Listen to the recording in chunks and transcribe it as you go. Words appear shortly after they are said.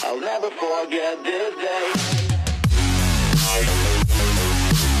I'll never forget this day.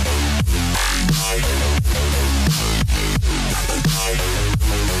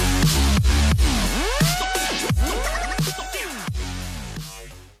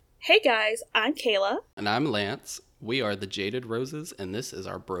 Hey guys, I'm Kayla. And I'm Lance. We are the Jaded Roses, and this is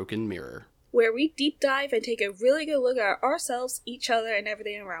our Broken Mirror, where we deep dive and take a really good look at ourselves, each other, and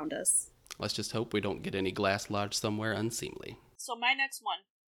everything around us. Let's just hope we don't get any glass lodged somewhere unseemly. So my next one.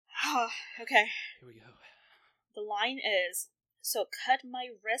 Okay. Here we go. The line is, so cut my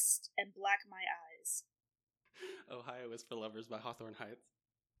wrist and black my eyes. Ohio is for Lovers by Hawthorne Heights.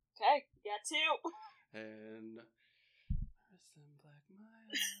 Okay, got two. And wrist and black my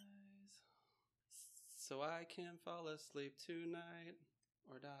eyes, so I can fall asleep tonight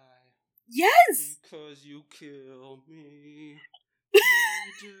or die. Yes! Because you kill me.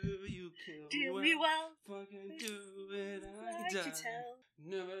 You kill me well. Fucking do it, I can die. tell.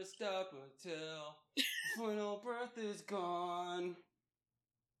 Never stop until final breath is gone.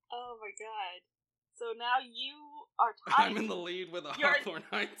 Oh my god. So now you are tied. I'm in the lead with a You're- Hawthorne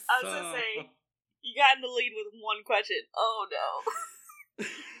Heights I was gonna say, you got in the lead with one question. Oh no.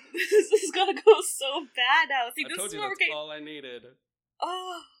 This is gonna go so bad now. See, I this told is you where that's we're getting... all I needed.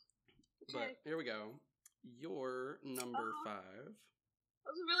 Oh. Okay. But here we go. Your number 5. I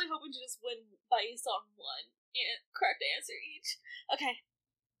was really hoping to just win based on one correct answer each. Okay.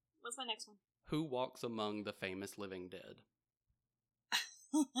 What's my next one? Who walks among the famous living dead?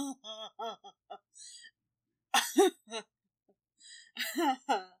 Okay.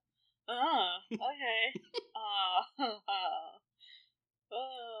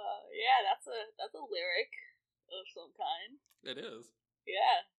 Yeah, that's a lyric of some kind. It is.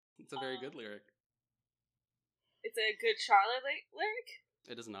 Yeah. It's a very good lyric. It's a good Charlotte lyric?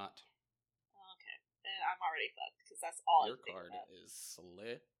 It is not. Okay. And I'm already fucked, because that's all Your I think card about. is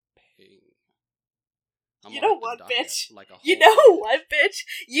slipping. You know what, bitch? Like a you know what, bitch?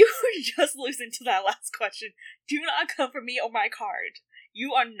 You were just losing to that last question. Do not come for me or my card.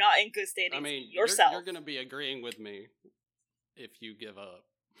 You are not in good standing. I mean, yourself. You're going to be agreeing with me if you give up.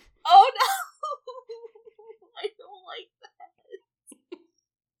 Oh no! I don't like that.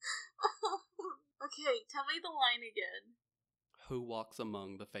 Okay, tell me the line again. Who walks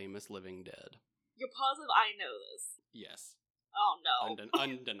among the famous living dead? You're positive I know this. Yes. Oh no.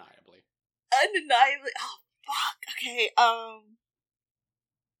 Undeniably. Undeniably. Oh fuck. Okay. Can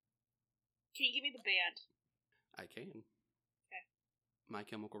you give me the band? I can. Okay. My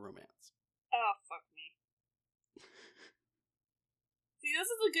Chemical Romance. Oh fuck me. See,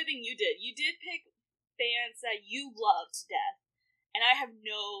 this is a good thing you did. You did pick bands that you love to death, and I have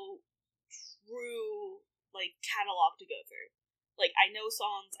no true catalog to go through. Like, I know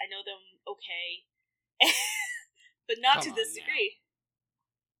songs, I know them okay, but not to this degree.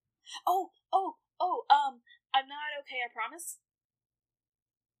 Oh, I'm not okay, I promise?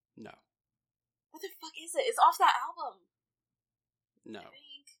 No. What the fuck is it? It's off that album. No. I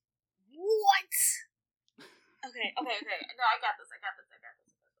think. What? Okay. No, I got this. I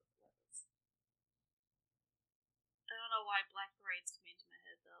don't know why Black Parade's coming into my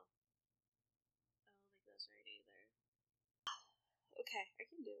head, though. I don't think that's right either. Okay, I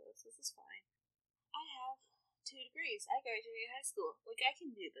can do this. This is fine. I have 2 degrees. I graduated high school. I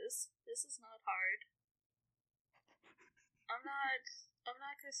can do this. This is not hard. I'm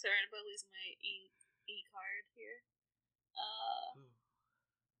not concerned about losing my E card here.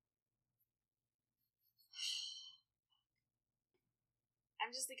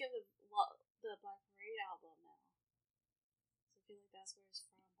 I'm just thinking of the Black Parade album now. So I feel like that's where it's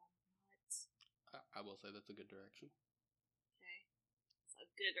from, but I'm not. I will say that's a good direction. Okay. It's a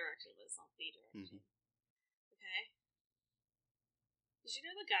good direction, but it's not the direction. Mm-hmm. Okay. Did you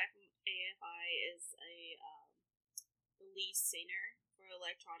know the guy from AFI is the lead singer for an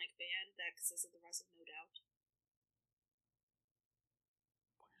electronic band that consists of the rest of No Doubt?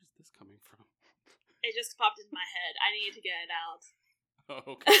 Where is this coming from? It just popped into my head. I needed to get it out.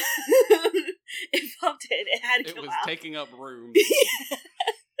 Oh, okay. It popped in. It had to come out. It was taking up room. It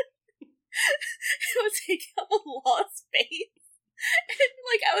was taking up a lot of space. And,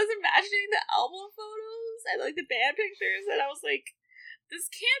 I was imagining the album photos and, the band pictures, and I was like, this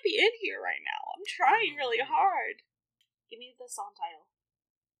can't be in here right now. I'm trying really hard. Give me the song title.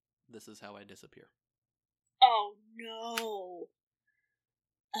 This Is How I Disappear. Oh, no.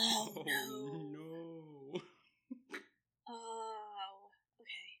 Oh, no. Oh,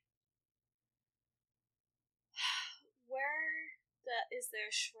 okay. Is there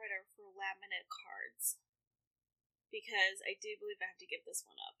a shredder for laminate cards? Because I do believe I have to give this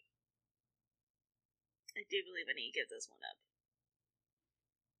one up. I do believe I need to give this one up.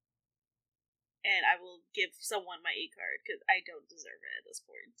 and I will give someone my E card because I don't deserve it at this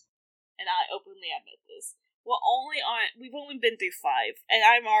point. And I openly admit this. We've only been through 5, and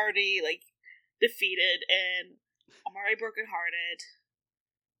I'm already, like, defeated, and I'm already brokenhearted.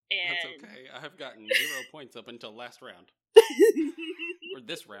 That's And... okay. I have gotten 0 points up until last round. Or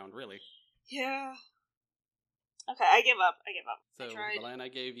this round, really. Yeah. Okay, I give up. So, the line I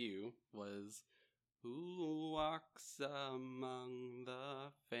gave you was, "Who walks among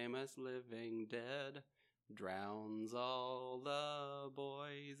the famous living dead, drowns all the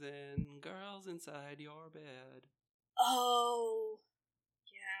boys and girls inside your bed." Oh.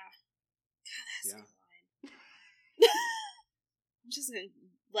 Yeah. God, that's a Yeah. good line. I'm just gonna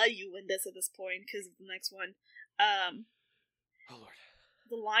let you win this at this point because of the next one. Oh, Lord.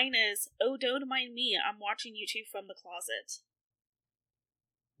 The line is, "Oh, don't mind me, I'm watching YouTube from the closet."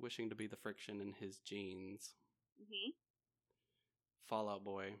 Wishing to be the friction in his jeans. Mm-hmm. Fall Out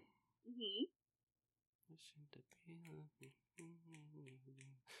Boy. Mm-hmm. Wishing to be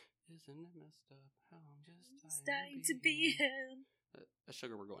isn't it messed up how I'm just dying to be him.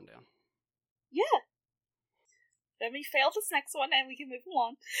 Sugar, we're going down. Yeah. Let me fail this next one and we can move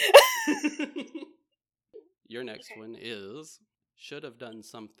along. Your next one is, "Should have done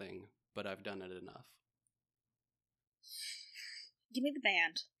something, but I've done it enough." Give me the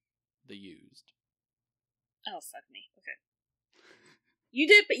band. The Used. Oh, fuck me. Okay. You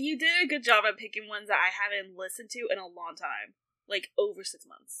did a good job at picking ones that I haven't listened to in a long time. Like, over 6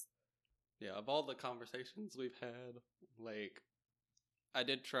 months. Yeah, of all the conversations we've had, like, I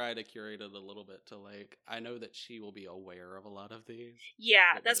did try to curate it a little bit to, like, I know that she will be aware of a lot of these.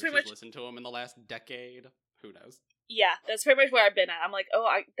 Yeah, Like, that's pretty much... listened to them in the last decade. Who knows? Yeah, that's pretty much where I've been at. I'm like,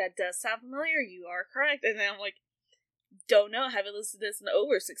 that does sound familiar, you are correct. And then I'm like, don't know, haven't listened to this in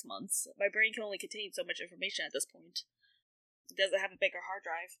over 6 months. My brain can only contain so much information at this point. It doesn't have a bigger hard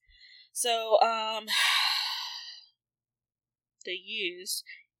drive. So, The Used.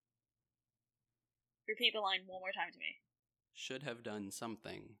 Repeat the line one more time to me. Should have done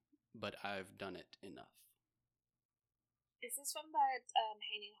something, but I've done it enough. Is this from that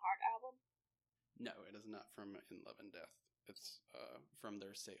Hating Heart album? No, it is not from In Love and Death. It's from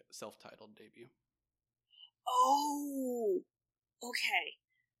their self-titled debut. Oh! Okay.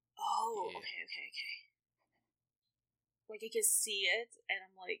 Oh, Yeah. okay. Like, I can see it, and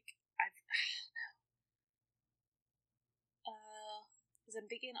I'm like, I don't know. Because I'm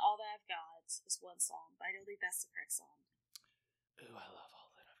thinking All That I've Got is one song, but I don't think that's the correct song. Ooh, I love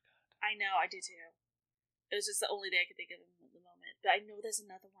All That I've Got. I know, I do too. It was just the only thing I could think of at the moment. But I know there's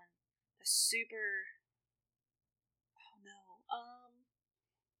another one that's super... Oh no. I'm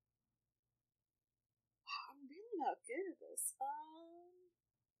really not good at this. Oh,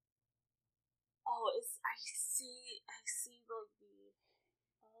 I see like the...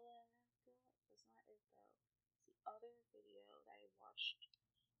 Oh, that's not it though. It's the other video that I watched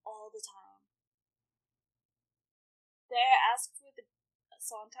all the time. Did I ask for the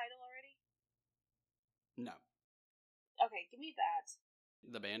song title already? No. Okay, give me that.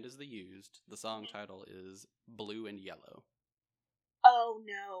 The band is The Used. The song title is Blue and Yellow. Oh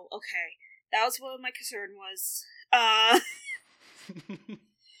no, okay. That was what my concern was. Oh no,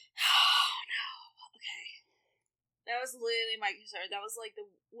 okay. That was literally my concern. That was like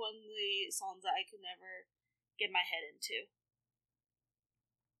one of the songs that I could never get my head into.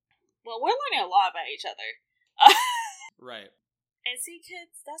 Well, we're learning a lot about each other. Right. And see,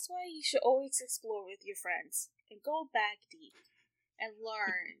 kids, that's why you should always explore with your friends. And go back deep. And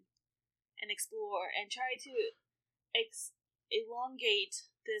learn. And explore. And try to elongate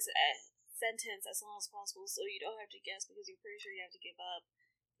this sentence as long as possible so you don't have to guess because you're pretty sure you have to give up.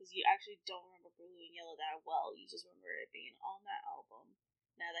 Because you actually don't remember Blue and Yellow that well. You just remember it being on that album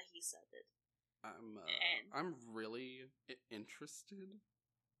now that he said it. I'm really interested.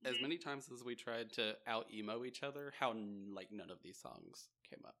 As many times as we tried to out-emo each other, how, like, none of these songs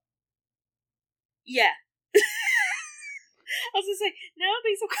came up. Yeah. I was gonna say, none of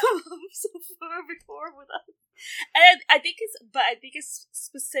these have come up so far before with us. And I think it's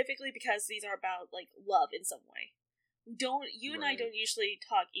specifically because these are about, like, love in some way. You and I don't usually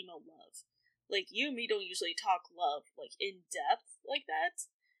talk emo love. Like, you and me don't usually talk love, like, in depth like that.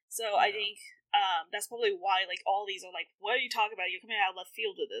 So yeah. I think that's probably why, like, all these are like, what are you talking about? You're coming out of left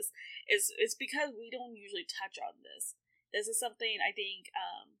field with this. It's because we don't usually touch on this. This is something I think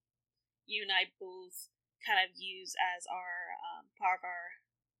you and I both kind of use as our part of our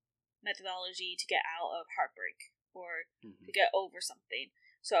methodology to get out of heartbreak or to get over something.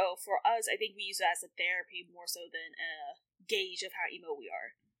 So for us, I think we use it as a therapy more so than a gauge of how emo we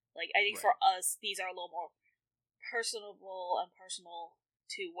are. Like, I think for us, these are a little more personable and personal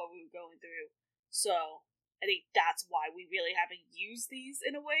to what we were going through So I think that's why we really haven't used these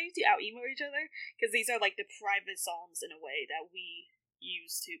in a way to out-emo each other, because these are like the private songs in a way that we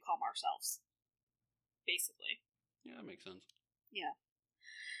use to calm ourselves, basically. Yeah, that makes sense. Yeah.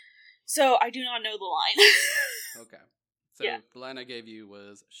 So I do not know the line. Okay. So Yeah. the line I gave you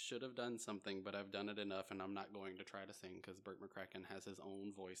was, should have done something, but I've done it enough, and I'm not going to try to sing, because Burt McCracken has his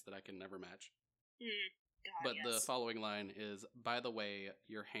own voice that I can never match. God, But the yes. following line is, by the way,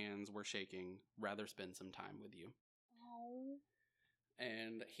 your hands were shaking, rather spend some time with you. Oh.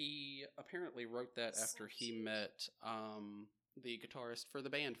 And he apparently wrote that So after he cute. met the guitarist for the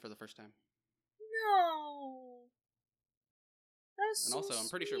band for the first time. No. That's And so also, I'm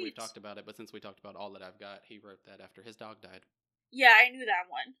pretty sure we've sweet. talked about it, but since we talked about All That I've Got, he wrote that after his dog died. Yeah, I knew that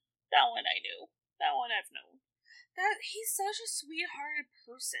one. That one I knew. That one I've known. That he's such a sweethearted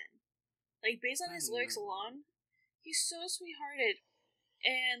person. Like, based on I his lyrics know. alone, he's so sweethearted.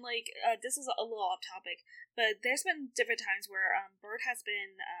 And like, this is a little off topic, but there's been different times where Bert has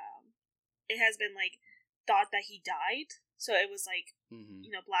been it has been like thought that he died, so it was like Mm-hmm.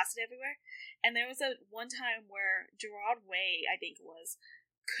 blasted everywhere. And there was a one time where Gerard Way, I think it was,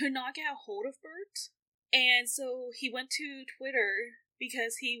 could not get a hold of Bert, and so he went to Twitter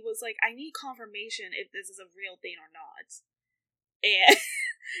because he was like, I need confirmation if this is a real thing or not. And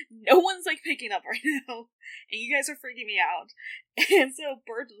no one's like picking up right now, and you guys are freaking me out. And so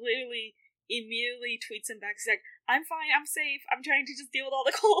Bert literally immediately tweets him back. He's like, I'm fine, I'm safe, I'm trying to just deal with all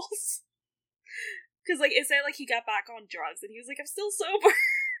the calls. Because like it said like he got back on drugs, and he was like, I'm still sober.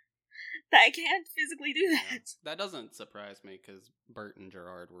 That I can't physically do that. Yeah. That doesn't surprise me, because Bert and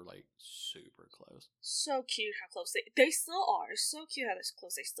Gerard were like super close. So cute how close they still are. So cute how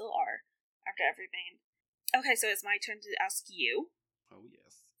close they still are after everything. Okay, so it's my turn to ask you. Oh,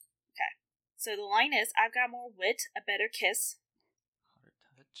 yes. So the line is, I've got more wit, a better kiss.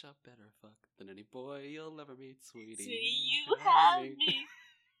 Heart touch, a better fuck than any boy you'll ever meet, sweetie. Sweetie, you have me.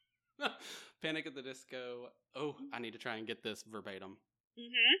 Panic at the Disco. Oh, I need to try and get this verbatim.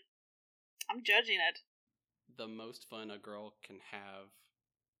 I'm judging it. The most fun a girl can have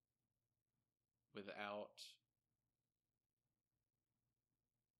without...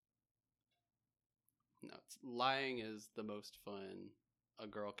 No, lying is the most fun a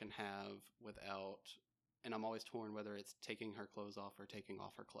girl can have without... And I'm always torn whether it's taking her clothes off or taking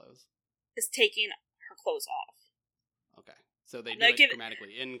off her clothes. Is taking her clothes off. Okay. So they I'm do gonna it give it-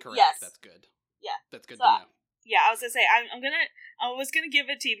 grammatically incorrect. Yes. That's good. Yeah. That's good So- to know. Yeah, I was gonna say I was gonna give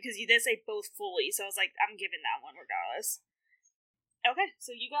it to you because you did say both fully, so I was like, I'm giving that one regardless. Okay,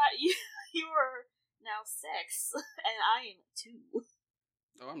 so you are now 6, and I am 2.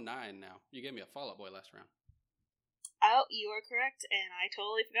 Oh, I'm 9 now. You gave me a Fall Out Boy last round. Oh, you are correct, and I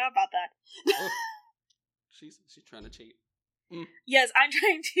totally forgot about that. Oh, she's trying to cheat. Yes, I'm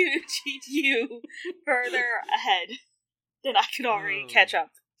trying to cheat you further ahead than I could already catch up.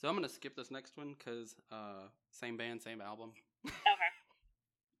 So I'm going to skip this next one because same band, same album. Okay.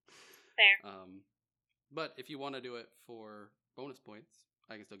 Fair. But if you want to do it for bonus points,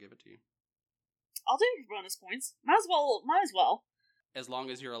 I can still give it to you. I'll do it for bonus points. Might as well. As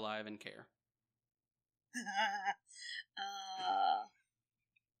long as you're alive and care.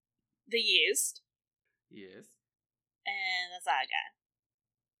 The Used Yes. and the Saga.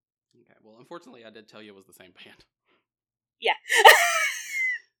 Okay, well, unfortunately, I did tell you it was the same band. Yeah.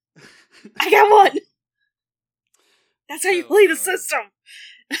 I got one! That's how you So, play the system!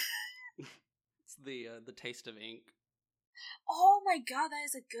 It's the Taste of Ink. Oh my god, that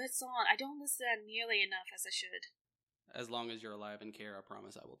is a good song. I don't listen to that nearly enough as I should. As long as you're alive and care, I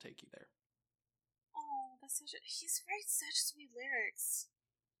promise I will take you there. Oh, that's he's writes such sweet lyrics.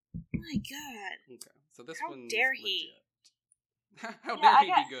 My god. Okay, so this How one's dare he. legit. How Yeah, dare I he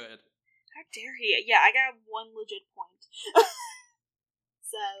got- be good? How dare he? Yeah, I got one legit point.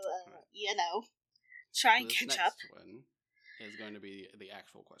 So, try and This catch next up. one is going to be the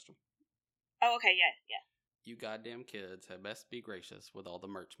actual question. Oh, okay, yeah. You goddamn kids had best be gracious with all the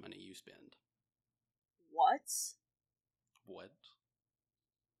merch money you spend. What? What?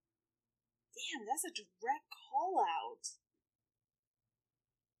 Damn, that's a direct call out.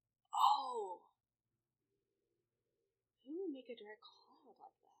 Oh. Who would make a direct call out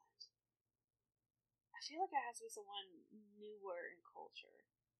like that? I feel like it has to be someone newer in culture.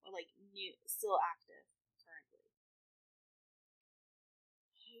 Or like new, still active currently.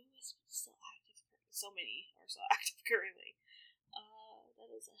 Who is still active currently? So many are still active currently. That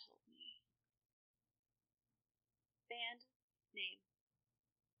doesn't help me. Band name.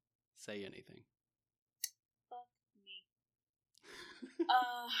 Say anything. Fuck me.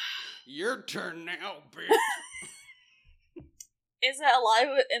 Your turn now, bitch. Is it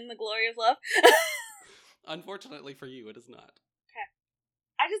Alive in the Glory of Love? Unfortunately for you, it is not.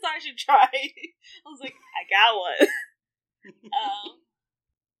 I just thought I should try. I was like, I got one.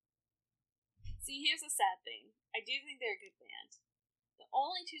 See, here's the sad thing. I do think they're a good band. The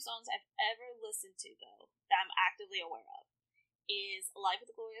only 2 songs I've ever listened to, though, that I'm actively aware of, is Alive with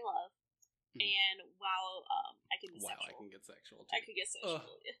the Glory of Love and Wow, I Can Be Wow, Sexual. I Can Get Sexual, too. I Could Get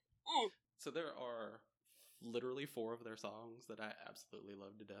Sexual, yeah. So there are literally 4 of their songs that I absolutely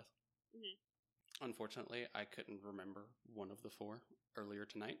love to death. Mm-hmm. Unfortunately, I couldn't remember one of the 4 earlier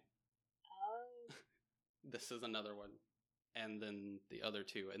tonight. Oh. This is another one. And then the other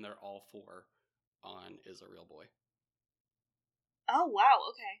 2, and they're all 4 on Is a Real Boy. Oh, wow,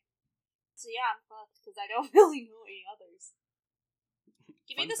 okay. So yeah, I'm fucked, because I don't really know any others.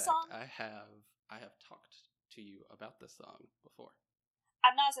 Give me the song. I have talked to you about this song before.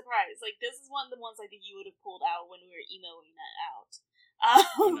 I'm not surprised. Like, this is one of the ones I think you would have pulled out when we were emoing it out.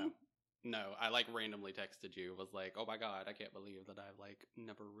 Oh, no, I like randomly texted you. Was like, oh my god, I can't believe that I've like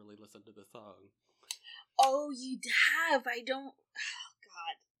never really listened to this song. Oh, you have. I don't. Oh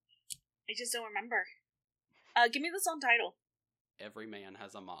God, I just don't remember. Give me the song title. Every Man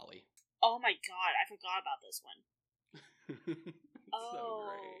Has a Molly. Oh my god, I forgot about this one. So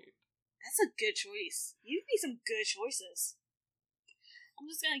great. That's a good choice. You made some good choices. I'm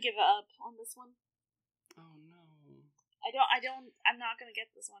just gonna give it up on this one. Oh no. I'm not gonna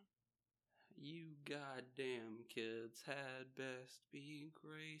get this one. You goddamn kids had best be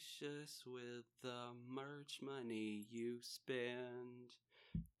gracious with the merch money you spend.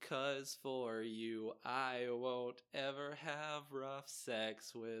 'Cause for you, I won't ever have rough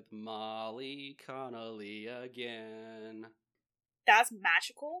sex with Molly Connolly again. That's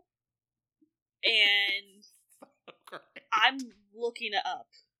magical. And Great. I'm looking it up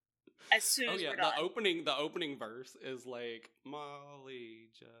as soon as we're done. The opening verse is like, Molly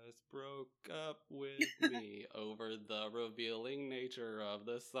just broke up with me over the revealing nature of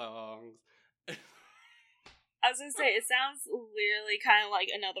the songs. I was gonna say, it sounds literally kind of like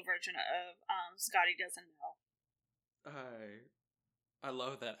another version of Scotty Doesn't Know. I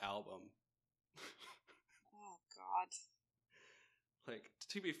love that album. Oh God. Like,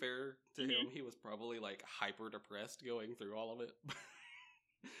 to be fair to him, he was probably like hyper depressed going through all of it.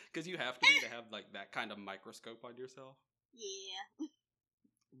 Because you have to be to have like that kind of microscope on yourself. Yeah.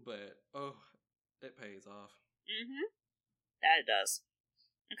 But oh, it pays off. That it does.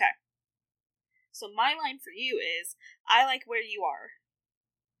 Okay. So my line for you is, I like where you are.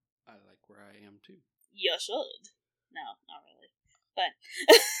 I like where I am too. You should. No, not really. But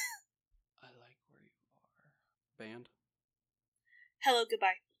I like where you are. Band? Hello,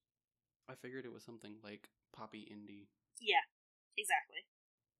 Goodbye. I figured it was something like poppy indie. Yeah, exactly.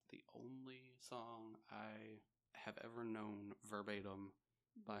 The only song I have ever known verbatim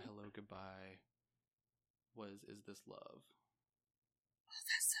by Hello Goodbye was Is This Love? Oh,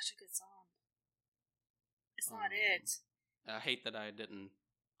 that's such a good song. It's not it. I hate that I didn't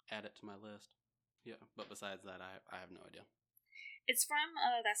add it to my list. Yeah, but besides that, I have no idea. It's from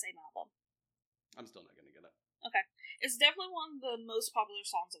that same album. I'm still not going to get it. Okay. It's definitely one of the most popular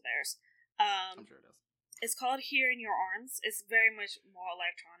songs of theirs. I'm sure it is. It's called Here in Your Arms. It's very much more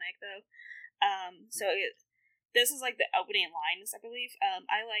electronic, though. This is like the opening lines, I believe.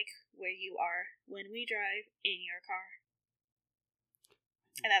 I like where you are when we drive in your car.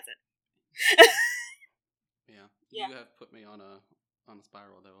 And that's it. Yeah. Yeah. You have put me on a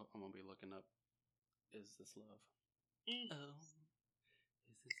spiral, though. I'm going to be looking up Is This Love? Oh,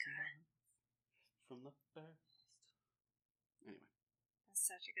 is this love from the first? Anyway. That's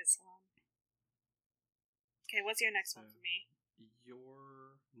such a good song. Okay, what's your next one for me?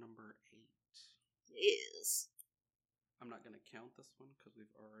 Your number 8 is... I'm not going to count this one because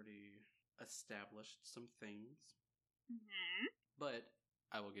we've already established some things. But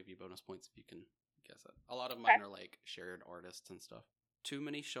I will give you bonus points if you can guess it. A lot of mine are like shared artists and stuff. Too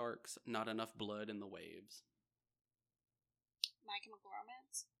many sharks, not enough blood in the waves. My Chemical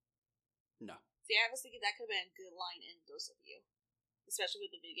Romance? No. See, I was thinking that could have been a good line in Ghost of You. Especially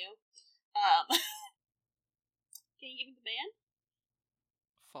with the video. Can you give me the band?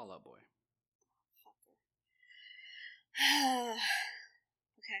 Fall Out Boy. Fucker.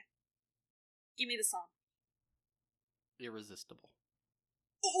 Okay. Give me the song. Irresistible.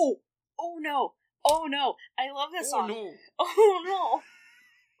 Oh! Oh no! Oh no! I love this song. No. Oh no!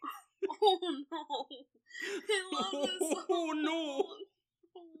 Oh no! I love this song. Oh no!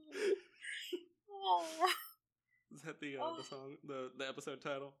 Oh. Is that the song, the episode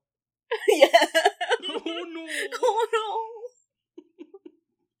title? Yeah. Oh no! Oh no!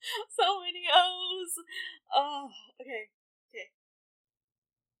 So many O's. Oh, okay.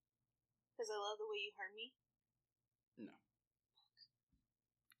 Because I love the way you hurt me. No.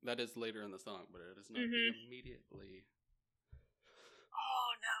 That is later in the song, but it is not Mhm. the immediately Oh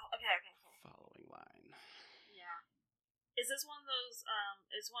no. Okay. following line. Yeah. Is this one of those?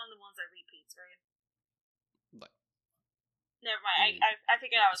 It's one of the ones that repeats, right? Like, Never mind. I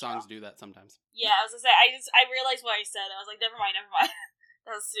figured I was songs wrong. do that sometimes. Yeah, I was gonna say. I realized what I said. I was like, never mind.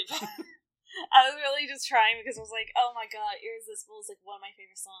 That was stupid. I was really just trying because I was like, oh my god, Irresistible is like one of my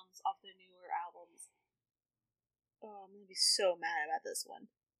favorite songs off the newer albums. Oh, I'm gonna be so mad about this one.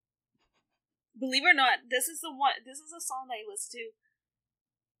 Believe it or not, this is the one. This is a song that I listen to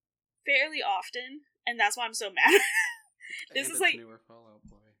fairly often, and that's why I'm so mad. This And is it's like newer Fall Out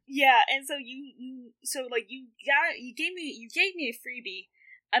Boy. yeah, and so you gave me a freebie.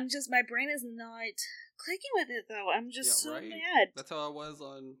 I'm just my brain is not clicking with it though. I'm just so right? mad. That's how I was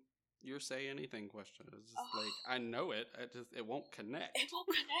on your Say Anything question. It's just like, I know it. It won't connect. It won't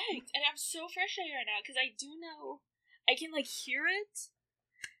connect, and I'm so frustrated right now because I do know I can like hear it,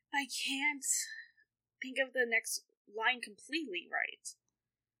 but I can't think of the next line completely right.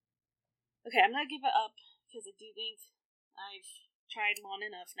 Okay, I'm gonna give it up because I do think I've tried long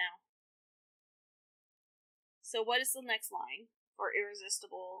enough now. So, what is the next line for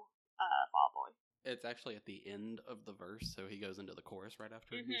Irresistible Fall Out Boy? It's actually at the end of the verse, so he goes into the chorus right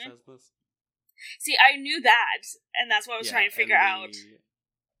after he Mhm. says this. See, I knew that, and that's what I was trying to figure out.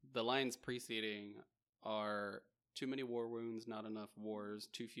 The lines preceding are too many war wounds, not enough wars,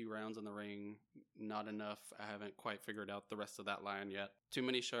 too few rounds in the ring, not enough. I haven't quite figured out the rest of that line yet. Too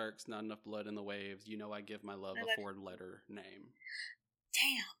many sharks, not enough blood in the waves. You know I give my love a 4-letter name.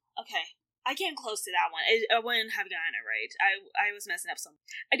 Damn. Okay. I came close to that one. I wouldn't have gotten it right. I was messing up some.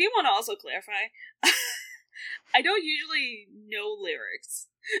 I do want to also clarify. I don't usually know lyrics.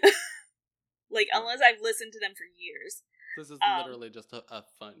 Like, unless I've listened to them for years. This is literally just a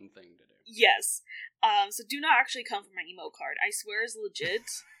fun thing to do. Yes. So do not actually come for my emo card. I swear it's legit.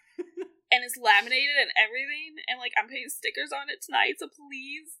 And it's laminated and everything. And, like, I'm putting stickers on it tonight, so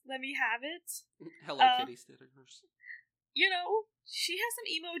please let me have it. Hello Kitty stickers. You know, she has some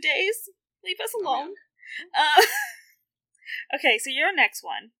emo days. Leave us alone. Oh, Okay, so your next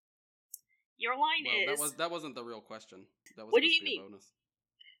one. Your line well, is... that wasn't the real question. That was What do supposed you to be a mean? bonus.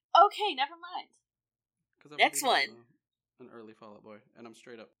 Okay, never mind. 'Cause I've Next already one. done an early Fall Out Boy, and I'm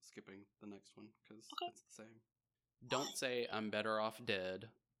straight up skipping the next one because Okay. it's the same. Don't say I'm better off dead,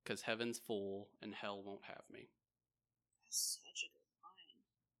 'cause heaven's full and hell won't have me. That's such a good line.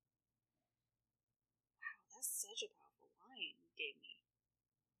 Wow, that's such a powerful line you gave me.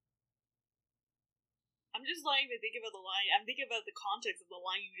 I'm just not even thinking about the line. I'm thinking about the context of the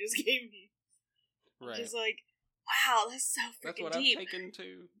line you just gave me. Right. Just like, wow, that's so That's freaking what deep. I've taken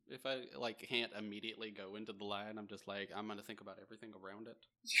to. If I can't immediately go into the line, I'm just like, I'm gonna think about everything around it.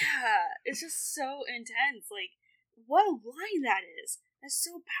 Yeah, it's just so intense. Like, what a line that is. That's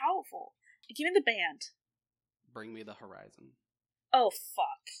so powerful. Give me the band. Bring me the horizon. Oh,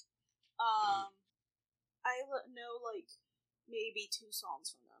 fuck. I know, like, maybe 2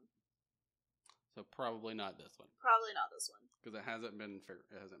 songs from them. So probably not this one, Probably not this one. because it hasn't been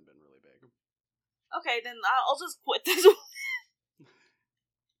really big. Okay, then I'll just quit this one.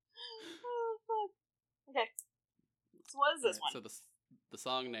 Oh, fuck. Okay. So what is this one? So the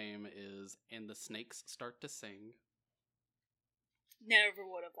song name is "And the Snakes Start to Sing." Never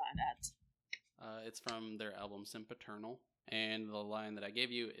would have gotten that. It's from their album Sempiternal, and the line that I gave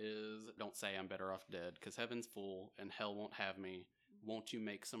you is, "Don't say I'm better off dead, 'cause heaven's full and hell won't have me. Won't you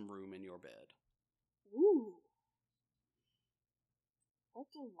make some room in your bed?" Ooh. What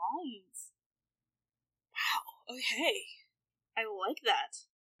the lines? Wow, okay. I like that.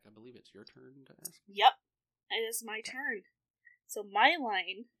 I believe it's your turn to ask. Yep, it is my turn. So my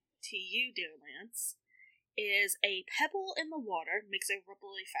line to you, dear Lance, is a pebble in the water makes a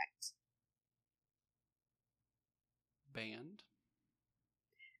ripple effect. Band.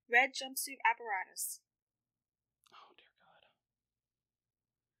 Red jumpsuit apparatus. Oh dear God.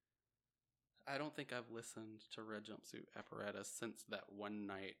 I don't think I've listened to Red Jumpsuit Apparatus since that one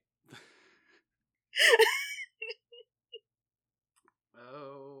night.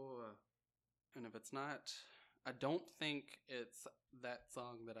 Oh. And if it's not, I don't think it's that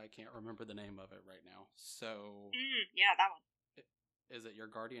song that I can't remember the name of it right now. So, Yeah, that one. is it Your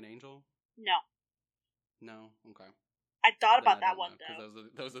Guardian Angel? No. No? Okay. I thought Then I about that don't one, know, though.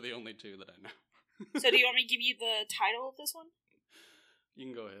 'cause those are the only two that I know. So do you want me to give you the title of this one? You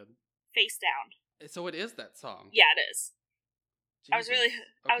can go ahead. Face Down. So it is that song. Yeah, it is. I was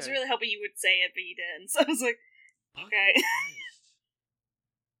Jesus. really hoping you would say it, but you didn't. So I was like, Fucking okay. Christ.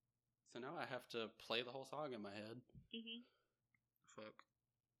 So now I have to play the whole song in my head. Mhm. Fuck.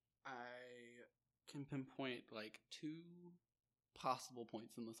 I can pinpoint like 2 possible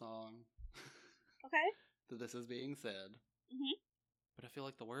points in the song Okay. that this is being said, but I feel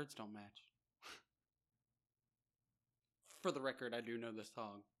like the words don't match. For the record, I do know this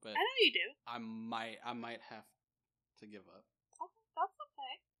song, but I know you do. I might have to give up. Okay, that's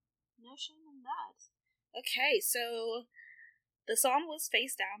okay. No shame in that. Okay, so the song was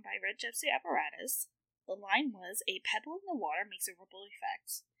Face Down by Red Gypsy Apparatus. The line was, a pebble in the water makes a ripple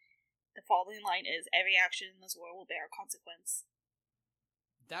effect. The following line is, every action in this world will bear a consequence.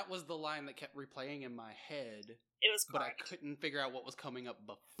 That was the line that kept replaying in my head, It was but I correct. couldn't figure out what was coming up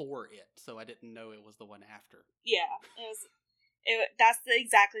before it, so I didn't know it was the one after. Yeah, it was. That's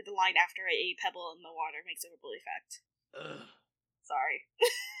exactly the line after a pebble in the water makes a ripple effect. Ugh. Sorry.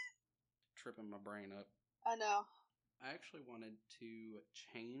 Tripping my brain up. I know. I actually wanted to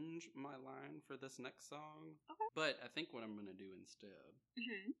change my line for this next song, Okay. but I think what I'm going to do instead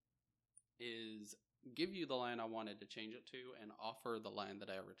Mm-hmm. is give you the line I wanted to change it to and offer the line that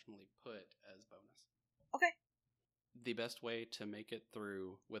I originally put as bonus. Okay. The best way to make it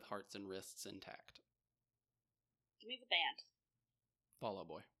through with hearts and wrists intact. Give me the band. Fall Out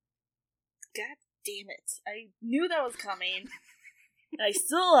Boy. God damn it. I knew that was coming. I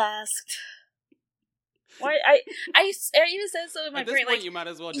still asked. Why? I even said so in my At this brain. point, Like, you might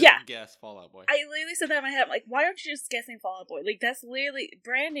as well just yeah. guess Fall Out Boy. I literally said that in my head. I'm like, why aren't you just guessing Fall Out Boy? Like, that's literally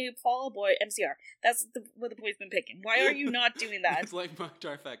brand new Fall Out Boy MCR. That's what the boy's been picking. Why are you not doing that? It's like my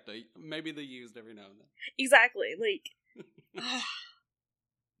trifecta. Maybe they used every now and then. Exactly. Like,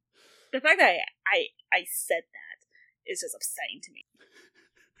 the fact that I said that is just upsetting to me.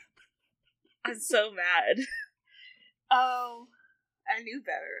 I'm so mad. Oh, I knew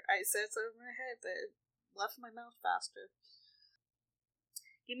better. I said so in my head, but it left my mouth faster.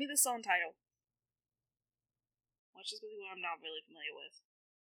 Give me the song title. Which is really what I'm not really familiar with.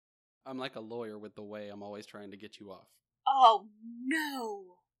 I'm like a lawyer with the way I'm always trying to get you off. Oh,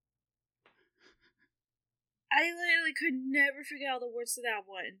 no! I literally could never figure out the words to that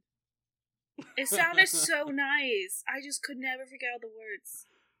one. It sounded so nice. I just could never figure out the words.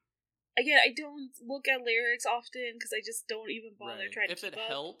 Again, I don't look at lyrics often because I just don't even bother trying to If keep it up.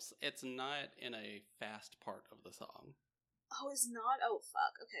 helps, it's not in a fast part of the song. Oh, it's not? Oh,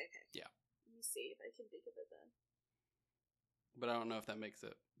 fuck. Okay. Yeah. Let me see if I can think of it then. But I don't know if that makes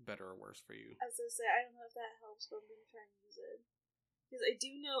it better or worse for you. As I say, I don't know if that helps, but I'm gonna try and use it. Because I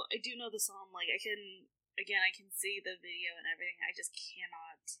do know the song. Like, I can see the video and everything. I just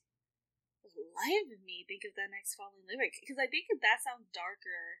cannot live in me think of that next following lyric. Because I think that sounds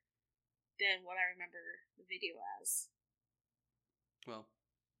darker than what I remember the video as. Well,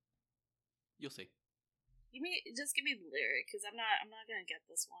 you'll see. Give me the lyric, because I'm not gonna get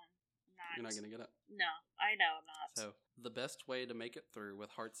this one. You're not going to get it. No, I know I'm not. So, the best way to make it through with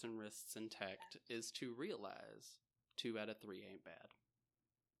hearts and wrists intact is to realize 2 out of 3 ain't bad.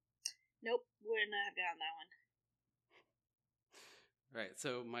 Nope, wouldn't have gotten that one. Right,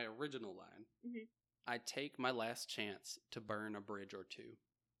 so my original line. Mhm. I take my last chance to burn a bridge or 2.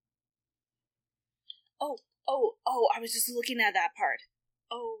 Oh, I was just looking at that part.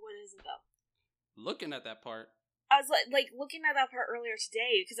 Oh, what is it though? Looking at that part. I was like looking at that part earlier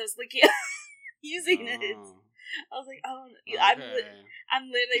today because I was like using it. Oh, I was like, oh, okay. I'm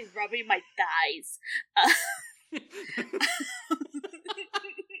literally rubbing my thighs.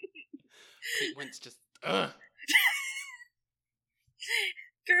 Pete Wentz just, ugh.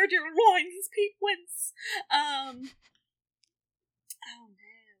 Gird your loins, Pete Wentz. Oh no.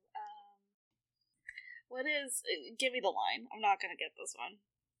 What is? Give me the line. I'm not gonna get this one.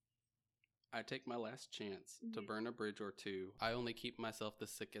 I take my last chance to Mhm. burn a bridge or 2. I only keep myself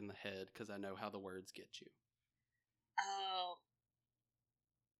this sick in the head because I know how the words get you. Oh.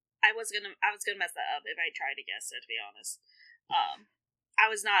 I was gonna mess that up if I tried to guess it, to be honest. I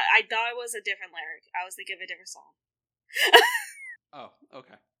was not. I thought it was a different lyric. I was thinking of a different song. Oh,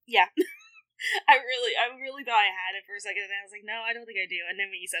 okay. Yeah. I really thought I had it for a second, and I was like, no, I don't think I do. And then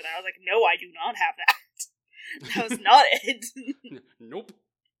when you said that, I was like, no, I do not have that. That was not it. Nope.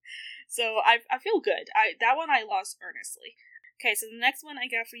 So I feel good. That one I lost earnestly. Okay, so the next one I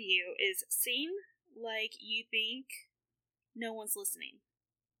got for you is Sing Like You Think No One's Listening.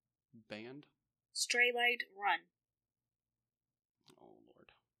 Band? Stray Light Run. Oh,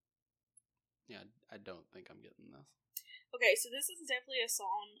 Lord. Yeah, I don't think I'm getting this. Okay, so this is definitely a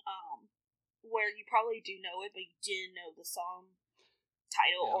song where you probably do know it, but you didn't know the song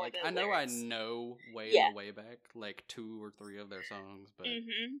title Yeah, or like, the I know lyrics. I know way Yeah. in the way back, like 2 or 3 of their songs, but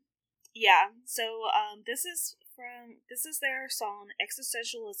Mm-hmm. Yeah, so this is their song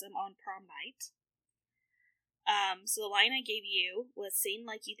Existentialism on Prom Night. So the line I gave you was Sing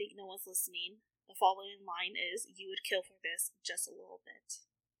Like You Think No One's Listening The following line is, "You would kill for this just a little bit."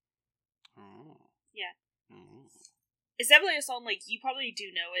 Oh. Yeah. Oh. It's definitely a song, like, you probably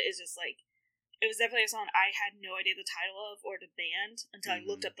do know it. It's just, like, it was definitely a song I had no idea the title of or the band until I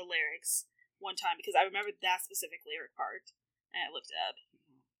looked up the lyrics one time, because I remembered that specific lyric part, and I looked it up.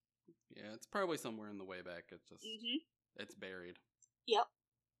 Yeah, it's probably somewhere in the way back. It's just, it's buried. Yep.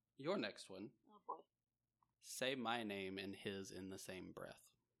 Your next one. Oh, boy. Say my name and his in the same breath.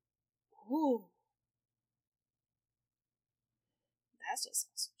 Ooh. That's just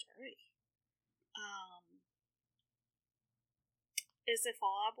sounds dirty. Is it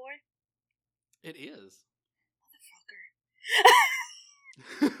Fall Out Boy? It is. Motherfucker.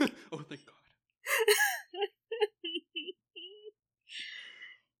 Oh, thank God.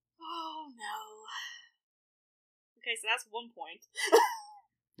 Oh, no. Okay, so that's 1 point.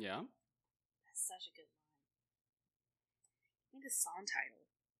 Yeah? That's such a good line. I think the song title.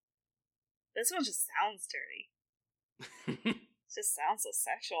 This one just sounds dirty. It just sounds so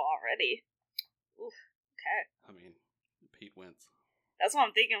sexual already. Oof. Okay. I mean, Pete Wentz. That's what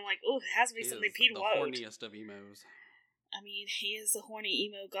I'm thinking. I'm like, ooh, it has to be He something is Pete the wrote. horniest of emos. I mean, he is the horny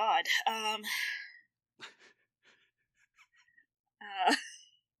emo god.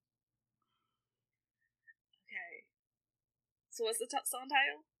 Okay. So what's the song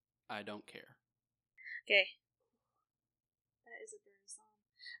title? I Don't Care. Okay. That is a dirty song.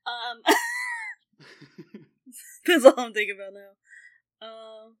 That's all I'm thinking about now.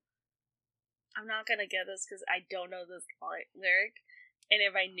 I'm not gonna get this because I don't know this lyric, and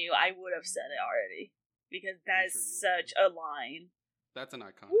if I knew, I would have said it already, because that is such a line. That's an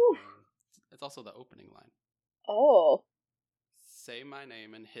iconic Woo. line. It's also the opening line. Oh. Say my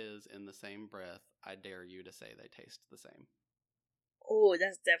name and his in the same breath. I dare you to say they taste the same. Oh,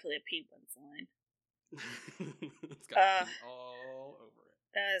 that's definitely a Pete Wentz line. It's got Pete all over it.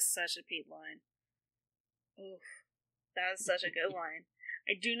 That is such a Pete line. Oof. That is such a good line.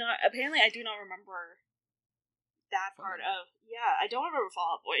 I do not remember that part of, I don't remember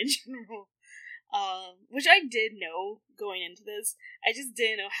Fall Out Boy in general. Which I did know going into this. I just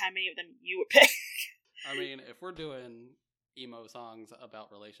didn't know how many of them you would pick. I mean, if we're doing emo songs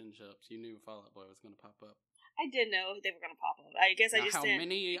about relationships, you knew Fall Out Boy was going to pop up. I did know they were going to pop up. I guess now, I just how didn't.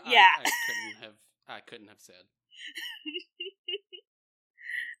 many? Yeah. I couldn't have said.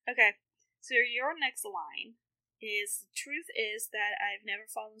 Okay, so your next line is, "The truth is that I've never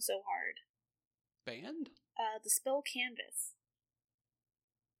fallen so hard." Band? The Spill Canvas.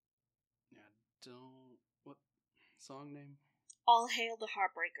 Yeah, what song name? All Hail the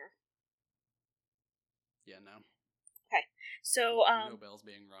Heartbreaker. Yeah, no. Okay, so no bells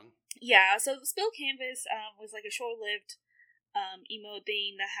being rung. Yeah, so the Spill Canvas was like a short-lived emo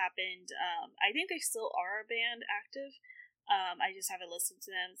thing that happened. I think they still are a band active. I just haven't listened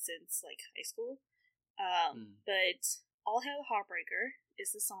to them since like high school. But All Hail the Heartbreaker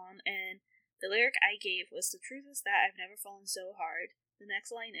is the song, and the lyric I gave was, "The truth is that I've never fallen so hard." The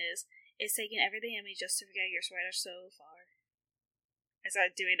next line is, "It's taking everything in me just to forget your sweater so far." I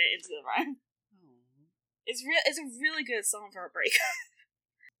started doing it into the rhyme. Oh. It's a really good song for a breakup.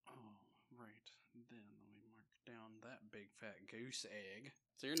 Oh, right. Then let me mark down that big fat goose egg.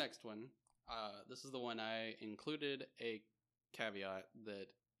 So your next one, this is the one I included a caveat that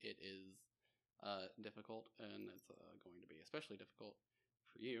it is difficult, and it's going to be especially difficult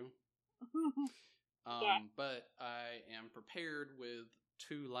for you. Yeah. But I am prepared with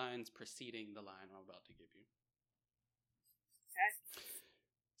 2 lines preceding the line I'm about to give you. Okay.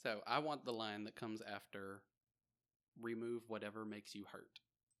 So I want the line that comes after, "Remove whatever makes you hurt."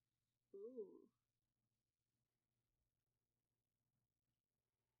 Ooh.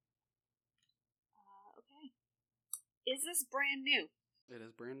 Okay. Is this brand new? It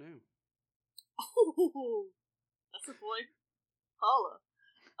is brand new. Oh, that's a boy. Holla.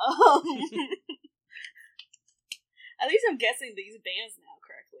 At least I'm guessing these bands now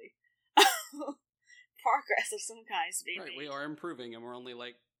correctly. Progress of some kind is being Right, made. we are improving, and we're only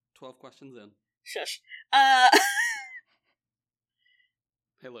like 12 questions in. Shush.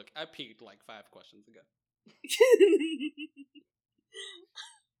 Hey, look, I peaked like 5 questions ago.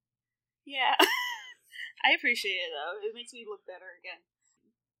 Yeah. I appreciate it, though. It makes me look better again.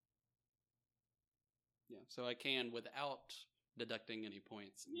 Yeah, so I can, without deducting any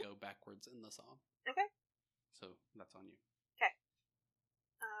points, go backwards in the song. Okay. So that's on you. Okay.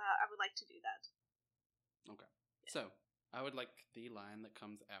 I would like to do that. Okay. So I would like the line that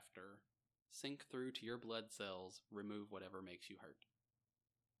comes after, "Sink through to your blood cells, remove whatever makes you hurt."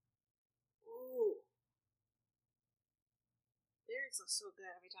 Ooh. Lyrics are so good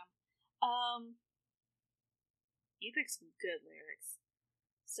every time. You picked some good lyrics.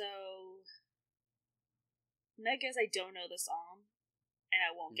 So, Because I don't know the song, and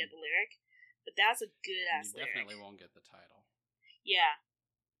I won't get the lyric, but that's a good And ass you lyric. definitely won't get the title. Yeah.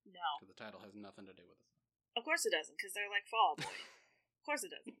 No. Because the title has nothing to do with it. Of course it doesn't, because they're like Fall Out Boy. Of course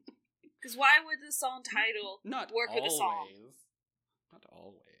it doesn't. Because why would the song title Not work with the song? Not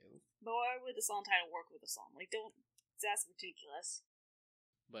always. But why would the song title work with the song? Like, don't. That's ridiculous.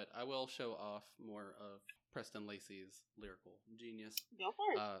 But I will show off more of Preston Lacey's lyrical genius. Go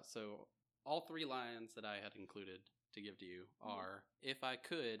for it. So all 3 lines that I had included to give to you are, if I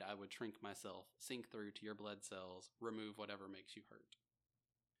could, I would shrink myself, sink through to your blood cells, remove whatever makes you hurt.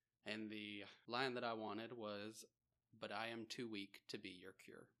 And the line that I wanted was, but I am too weak to be your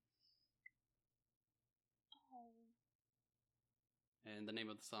cure. And the name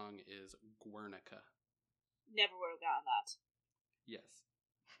of the song is Guernica. Never would have gotten that. Yes.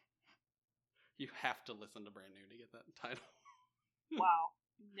 You have to listen to Brand New to get that title. Wow.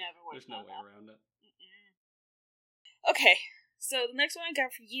 Never would have There's no gotten way that. around it. Okay, so the next one I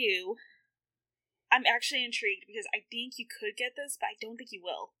got for you, I'm actually intrigued because I think you could get this, but I don't think you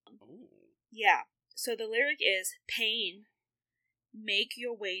will. Oh. Yeah. So the lyric is, pain, make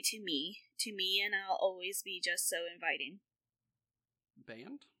your way to me, and I'll always be just so inviting.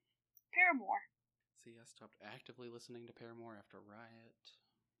 Band? Paramore. See, I stopped actively listening to Paramore after Riot.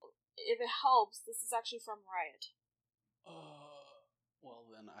 If it helps, this is actually from Riot. Well,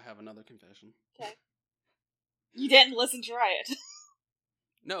 then I have another confession. Okay. You didn't listen to Riot.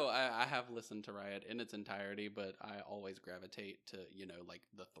 No, I have listened to Riot in its entirety, but I always gravitate to, like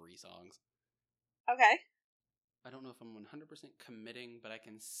the 3 songs. Okay. I don't know if I'm 100% committing, but I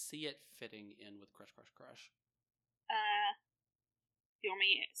can see it fitting in with Crush Crush Crush. Do you want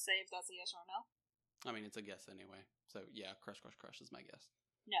me to say if that's a yes or no? I mean, it's a guess anyway. So, yeah, Crush Crush Crush is my guess.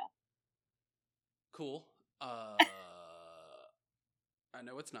 No. Cool. I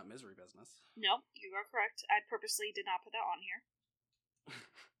know it's not Misery Business. No, you are correct. I purposely did not put that on here.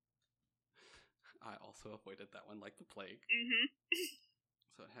 I also avoided that one like the plague. Mm-hmm.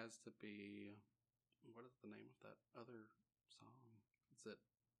 So it has to be... What is the name of that other song? Is it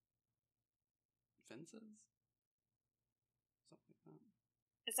Fences? Something like that?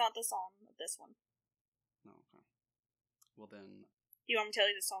 It's not the song of this one. No, okay. Well then... You want me to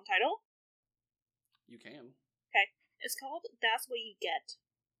tell you the song title? You can. Okay. It's called That's What You Get.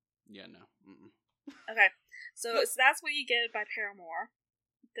 Yeah, no. Mm-mm. Okay. So it's That's What You Get by Paramore.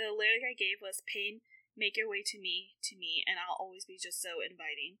 The lyric I gave was, pain, make your way to me, and I'll always be just so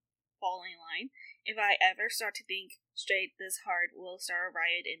inviting. Following line, if I ever start to think straight this hard, will start a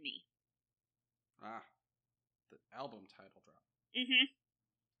riot in me. Ah. The album title drop. Mm-hmm.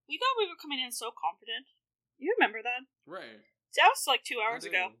 We thought we were coming in so confident. You remember that? Right. See, that was like 2 hours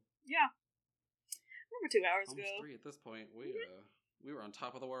I do. ago. Yeah. Remember 2 hours Almost ago. 3 at this point. We were on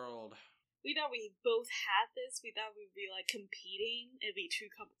top of the world. We thought we both had this. We thought we'd be like competing. It'd be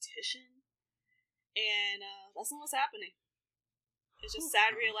true competition. And that's not what's happening. It's just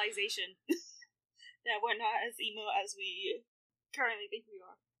sad realization that we're not as emo as we currently think we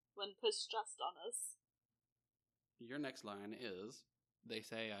are when push just on us. Your next line is, they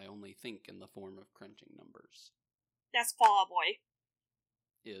say I only think in the form of crunching numbers. That's Fall Out Boy.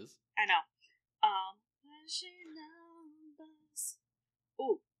 Is. I know. Crunching numbers.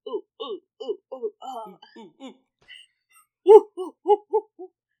 Ooh, ooh, ooh, ooh, ooh, Ooh, ooh, ooh. ooh, ooh, ooh, ooh,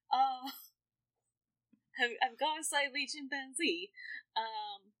 ooh. I'm going slightly chimpanzee.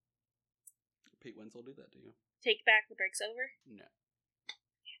 Pete Wentz will do that to you. Take back the breaks over. No.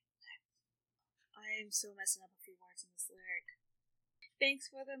 I'm so messing up a few words in this lyric. Thanks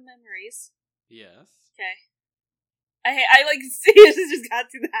for the memories. Yes. Okay. I like seriously just got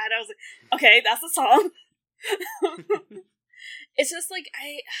to that. I was like, okay, that's the song. It's just like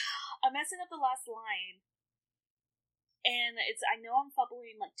I'm messing up the last line. And I know I'm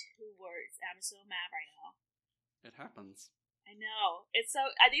fumbling like 2 words. And I'm so mad right now. It happens. I know. I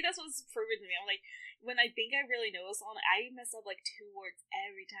think that's what's proven to me. I'm like, when I think I really know a song, I mess up like 2 words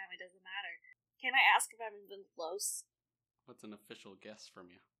every time. It doesn't matter. Can I ask if I'm even close? What's an official guess from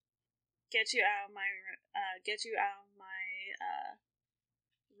you? Get you out of my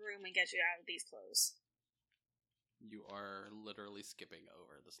room and get you out of these clothes. You are literally skipping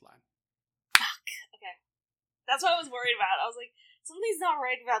over this line. Fuck. Okay. That's what I was worried about. I was like, something's not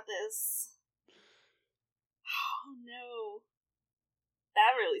right about this. Oh no.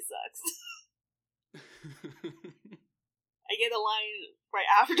 That really sucks. I get a line right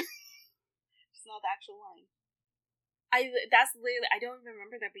after. It's not the actual line. I don't even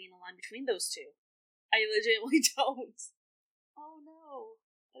remember there being a line between those two. I legitimately don't. Oh no.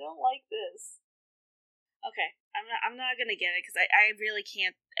 I don't like this. Okay, I'm not gonna get it because I really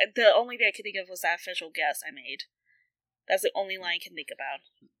can't. The only thing I could think of was that official guess I made. That's the only line I can think about.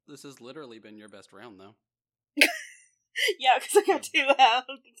 This has literally been your best round, though. Yeah, because I got 2 out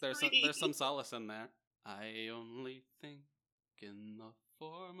of 3. There's some solace in that. I only think in the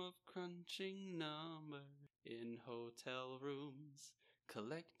form of crunching numbers in hotel rooms,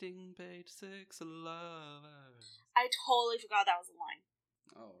 collecting page 6 lovers. I totally forgot that was a line.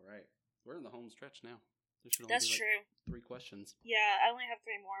 Oh, right. We're in the home stretch now. There should only That's be true. 3 questions. Yeah, I only have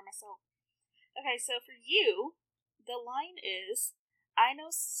 3 more myself. Okay, so for you, the line is, I know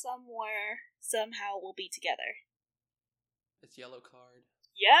somewhere, somehow we'll be together. It's Yellow Card,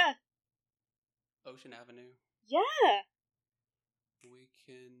 Yeah. Ocean Avenue. Yeah. We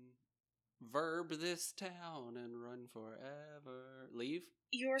can verb this town and run forever. Leave?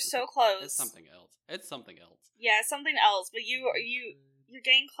 You were so close. It's something else. It's something else. Yeah, it's something else, but you're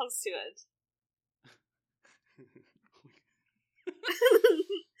getting close to it.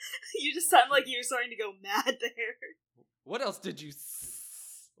 You just sound like you're starting to go mad there. What else did you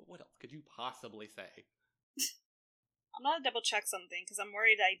what else could you possibly say? I'm gonna double check something because I'm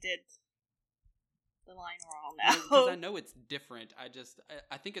worried I did the line wrong Because now. I know it's different.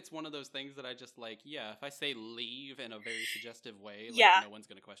 I think it's one of those things that I just like, yeah, if I say leave in a very suggestive way, like, Yeah. no one's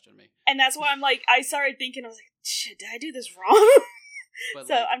going to question me. And that's why I'm like, I started thinking, I was like, shit, did I do this wrong? But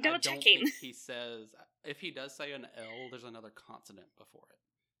So, I'm double I don't checking. think he says, if he does say an L, there's another consonant before it.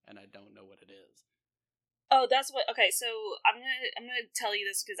 And I don't know what it is. Oh, that's what. Okay, so I'm gonna tell you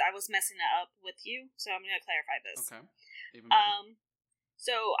this because I was messing it up with you, so I'm gonna clarify this. Okay. Even better.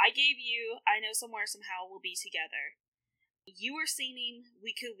 So I gave you, I know somewhere somehow we'll be together. You were singing,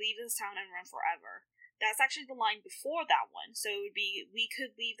 we could leave this town and run forever. That's actually the line before that one. So it would be, we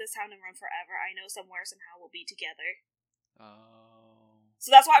could leave this town and run forever. I know somewhere somehow we'll be together. Oh.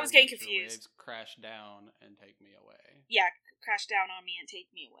 So that's why I was So getting let your confused. waves crash down and take me away. Yeah, crash down on me and take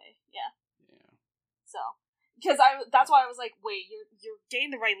me away. Yeah. Yeah. So, because that's why I was like, wait, you're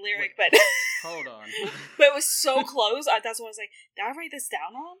getting the right lyric, Wait. but Hold on. but it was so close. That's why I was like, did I write this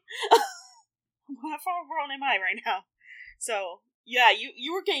down wrong? How far wrong am I right now? So yeah,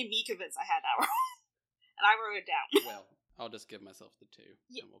 you were getting me convinced I had that wrong, and I wrote it down. Well, I'll just give myself the 2,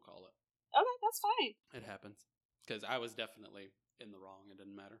 Yeah. and we'll call it. Okay, that's fine. It happens. Because I was definitely in the wrong. It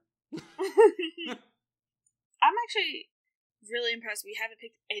didn't matter. I'm actually really impressed we haven't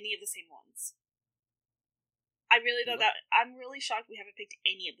picked any of the same ones. I really thought What? I'm really shocked we haven't picked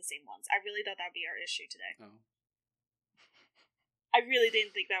any of the same ones. I really thought that would be our issue today. Oh. I really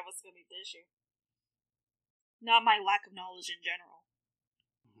didn't think that was going to be the issue. Not my lack of knowledge in general.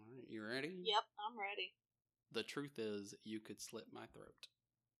 Alright, you ready? Yep, I'm ready. The truth is, you could slit my throat.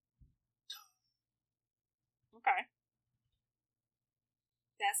 Okay.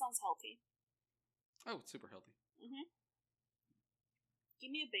 That sounds healthy. Oh, it's super healthy. Mm-hmm.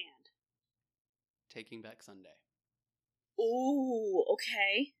 Give me a band. Taking Back Sunday. Ooh,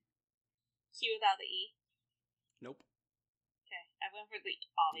 okay. Q without the E. Nope. Okay, I went for the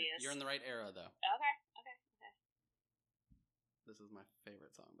obvious. You're in the right era, though. Okay. This is my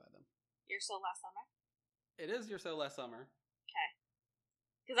favorite song by them. You're So Last Summer? It is Your So Last Summer. Okay.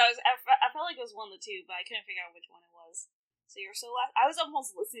 Because I felt like it was one of the two, but I couldn't figure out which one it was. So You're So Last... I was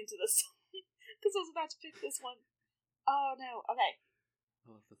almost listening to this song, because I was about to pick this one. Oh, no. Okay.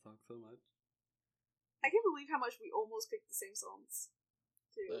 I love the song so much. I can't believe how much we almost picked the same songs,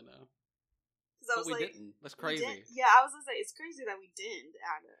 too. I know. Because I But was we like... didn't. That's we crazy. didn't- Yeah, I was going to say, it's crazy that we didn't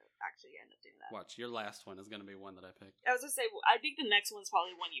actually end up doing that. Watch, your last one is going to be one that I picked. I was going to say, I think the next one's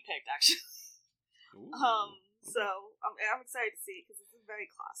probably one you picked, actually. Ooh. So I'm excited to see it because this is very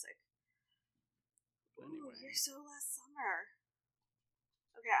classic. Anyway. Ooh, You're So Last Summer.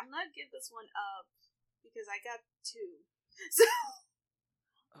 Okay, I'm gonna give this one up because I got 2. So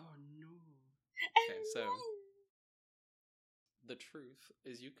Oh, no. Okay, so the truth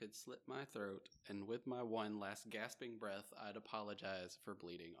is you could slit my throat, and with my one last gasping breath, I'd apologize for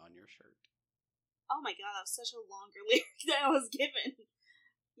bleeding on your shirt. oh my god, that was such a longer lyric than I was given.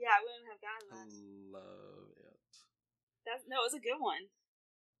 Yeah, I wouldn't have gotten I that. love it. No, it was a good one.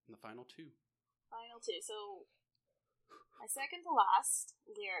 And the final 2. Final 2. So my second to last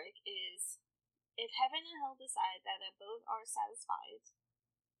lyric is, if heaven and hell decide that they both are satisfied.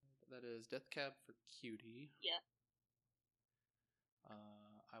 That is Death Cab for Cutie. Yep.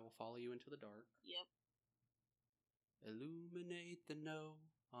 I will follow you into the dark. Yep. Illuminate the no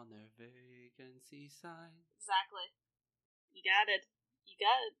on their vacancy sign. Exactly. You got it. You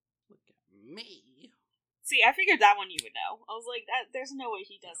got it. Look at me. See, I figured that one you would know. I was like, there's no way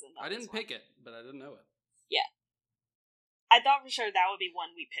he doesn't know. I didn't this one. pick it, but I didn't know it. I thought for sure that would be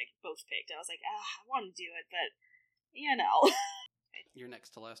one we both picked. I was like, I want to do it, but you know. Your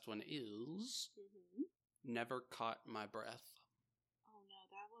next to last one is Mm-hmm. Never Caught My Breath. Oh no,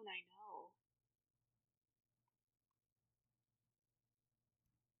 that one I know.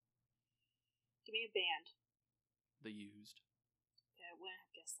 Give me a band. The Used. Okay, I wouldn't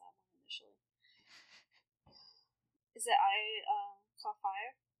have guessed that one initially. Is it I Caught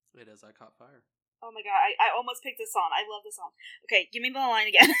Fire? It is I Caught Fire. Oh my god, I almost picked this song. I love this song. Okay, give me the line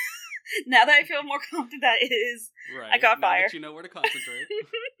again. Now that I feel more confident that it is Right. I Caught now Fire. that you know where to concentrate.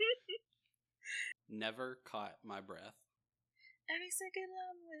 Never Caught My Breath. Every second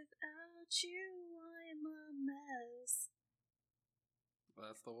I'm without you, I'm a mess.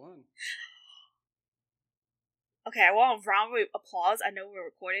 That's the one. Okay, I want a round of applause. I know we're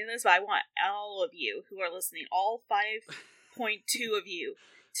recording this, but I want all of you who are listening, all 5.2 of you,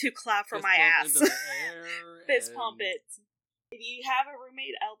 to clap for Fist my bump ass. into the air Fist and- pump it. If you have a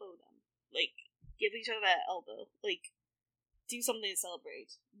roommate, elbow them. Like, give each other that elbow. Like, do something to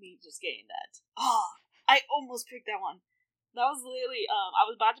celebrate me just getting that. I almost picked that one. That was literally, I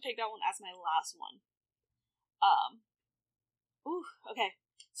was about to pick that one as my last one. Okay.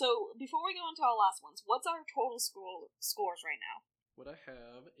 So, before we go into our last ones, what's our total scores right now? What I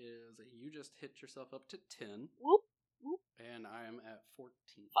have is you just hit yourself up to 10, Whoop, whoop. and I am at 14.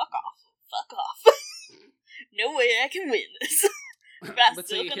 Fuck off. No way I can win this. But I'm But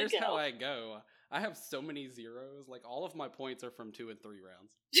still see, gonna here's go. how I go. I have so many zeros. Like, all of my points are from 2 and 3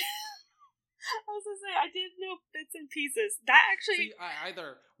 rounds. I was gonna say, I did know bits and pieces. That actually, See, I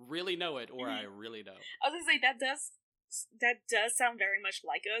either really know it or I really don't. I was gonna say, that does sound very much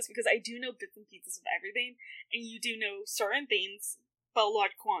like us, because I do know bits and pieces of everything, and you do know certain things, but a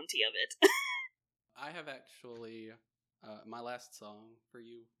large quantity of it. I have actually, my last song for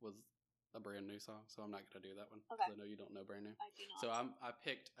you was a brand new song, so I'm not going to do that one. Okay. Because I know you don't know brand new. I do not. So I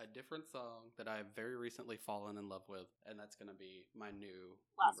picked a different song that I have very recently fallen in love with, and that's going to be my new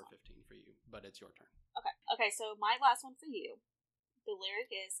Last number one. 15 for you. But it's your turn. Okay, so my last one for you. The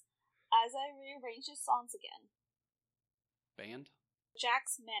lyric is, as I rearrange the songs again. Band?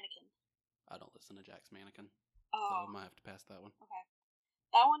 Jack's Mannequin. I don't listen to Jack's Mannequin, so Oh, I might have to pass that one. okay.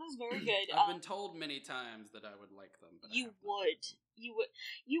 That one is very good. I've been told many times that I would like them, but I You have not would. heard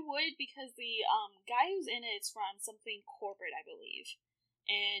them. You would, because the guy who's in it is from something corporate, I believe.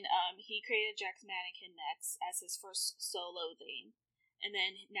 And he created Jack's Mannequin next as his first solo thing. And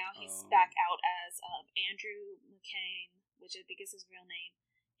then now he's back out as Andrew McCain, which I think is his real name,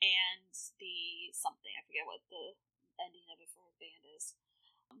 and the something, I forget what the ending of it for her band is.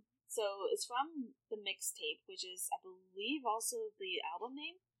 So it's from the mixtape, which is, I believe, also the album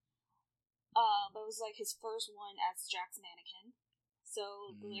name. But it was like his first one as Jack's Mannequin.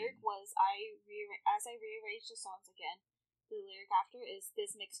 So the lyric was, as I rearrange the songs again. The lyric after is,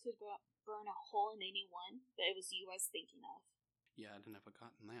 this mix could burn a hole in anyone, but it was you I was thinking of. Yeah, I'd never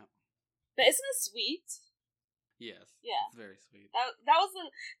gotten that. But isn't it sweet? Yes. Yeah. It's very sweet. That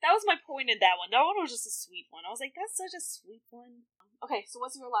was my point in that one. That one was just a sweet one. I was like, that's such a sweet one. Okay, so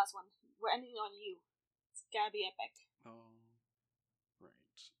what's your last one? We're ending on you. It's gotta be epic. Oh, right.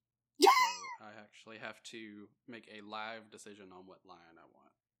 So I actually have to make a live decision on what line I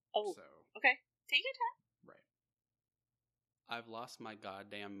want. Oh, So, okay. Take your time. right. I've lost my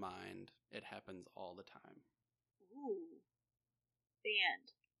goddamn mind. It happens all the time. Ooh.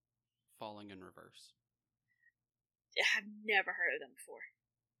 Band. Falling in Reverse. I've never heard of them before.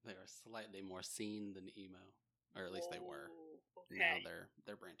 They are slightly more seen than emo, or at least they were. Ooh, Now okay.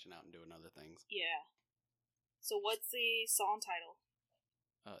 they're branching out and doing other things. Yeah. So what's the song title?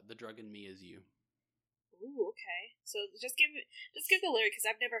 The Drug in Me Is You. Ooh, okay. So just give the lyric, because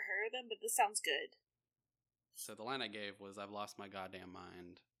I've never heard of them, but this sounds good. So the line I gave was, I've lost my goddamn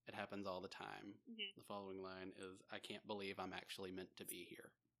mind. It happens all the time. Mm-hmm. The following line is, I can't believe I'm actually meant to be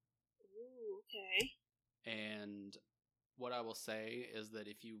here. Ooh, okay. And what I will say is that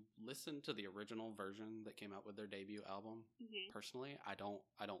if you listen to the original version that came out with their debut album, Mm-hmm. personally, I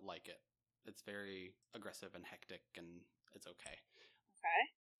don't like it. It's very aggressive and hectic, and it's okay. Okay.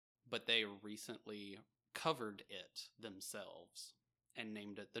 But they recently covered it themselves and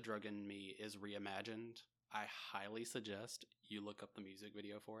named it The Drug in Me Is Reimagined. I highly suggest you look up the music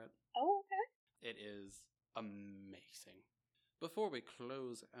video for it. Oh, okay. It is amazing. Before we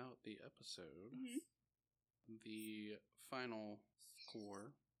close out the episode, Mm-hmm. the final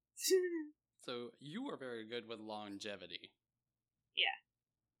score. So you were very good with longevity. Yeah.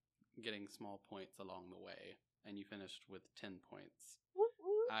 Getting small points along the way, and you finished with 10 points. Woo,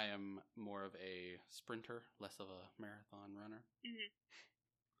 woo. I am more of a sprinter, less of a marathon runner. Mhm.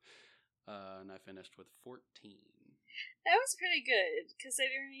 And I finished with 14. That was pretty good,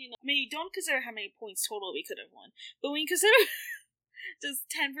 considering, you know, I mean, don't consider how many points total we could have won, but when you consider just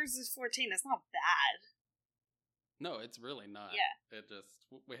 10 versus 14, that's not bad. No, it's really not. Yeah. It just,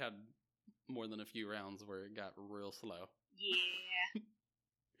 we had more than a few rounds where it got real slow. Yeah.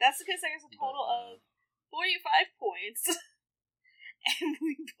 That's because there's a total of 45 points, and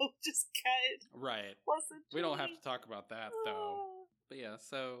we both just got Right. plus a 20. We don't have to talk about that, though. But yeah,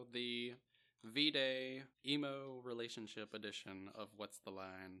 so the V-Day Emo Relationship Edition of What's the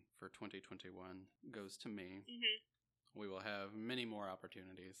Line for 2021 goes to me. Mm-hmm. We will have many more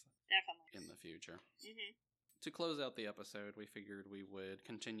opportunities Definitely. in the future. Mm-hmm. To close out the episode, we figured we would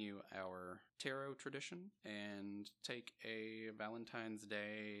continue our tarot tradition and take a Valentine's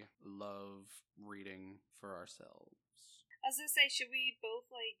Day love reading for ourselves. I was gonna say, should we both,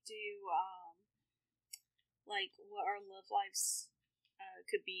 like, do, like, what our love lives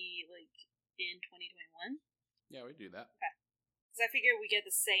could be, like, in 2021? Yeah, we do that. Okay. Because I figure we get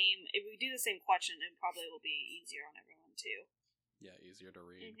the same, if we do the same question, it probably will be easier on everyone, too. Yeah, easier to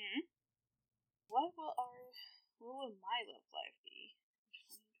read. Mm-hmm. What will my love life be in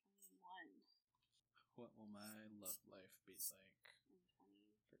 2021? What will my love life be like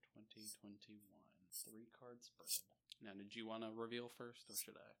for 2021? 3-card spread. Now, did you want to reveal first, or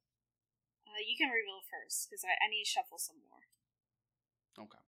should I? You can reveal first, because I need to shuffle some more.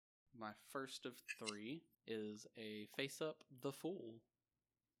 Okay. My first of 3 is a face-up the Fool.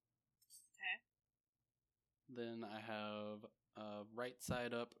 Okay. Then I have a right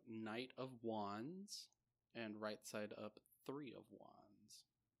side up Knight of Wands and right side up 3 of Wands.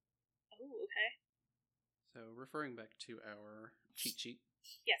 Oh, okay. So referring back to our cheat sheet,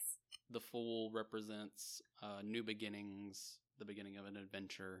 Yes. the Fool represents new beginnings, the beginning of an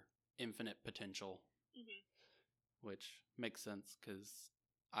adventure, infinite potential, which makes sense because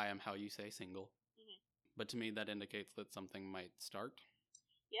I am how you say single. But to me, that indicates that something might start.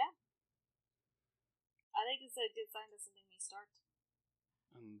 Yeah. I think it's a good sign that something may start.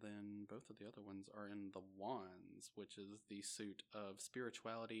 And then both of the other ones are in the Wands, which is the suit of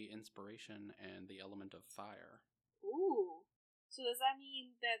spirituality, inspiration, and the element of fire. Ooh. So does that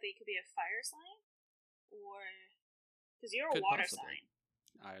mean that they could be a fire sign? Or... Because you're a Could water possibly.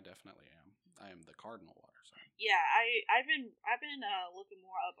 sign. I definitely am. I am the cardinal water sign. Yeah, I've been looking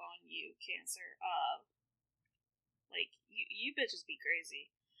more up on you, Cancer. Like, you bitches be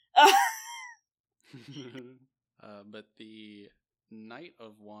crazy. But the Knight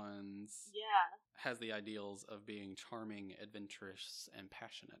of Wands has the ideals of being charming, adventurous, and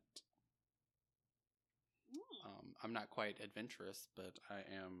passionate. I'm not quite adventurous, but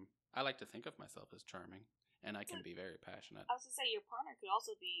I like to think of myself as charming, and I can be very passionate. I was going to say, your partner could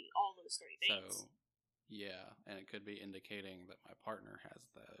also be all those 3 things. So, yeah, and it could be indicating that my partner has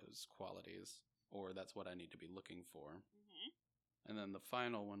those qualities, or that's what I need to be looking for. And then the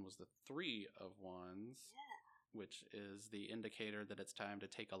final one was the 3 of Wands, which is the indicator that it's time to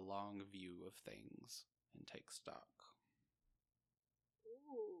take a long view of things and take stock.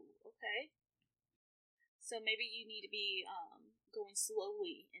 Ooh, okay. So maybe you need to be going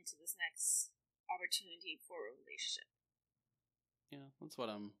slowly into this next opportunity for a relationship. Yeah, that's what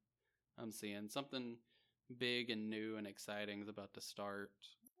I'm seeing. Something big and new and exciting is about to start.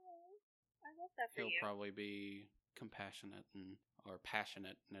 Oh, I love that for you. He'll probably be compassionate or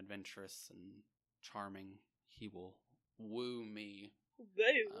passionate and adventurous and charming. He will woo me.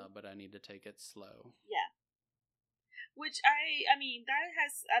 Woo. But I need to take it slow. Yeah. Which I mean, that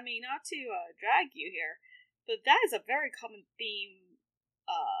has, I mean, not to drag you here, but that is a very common theme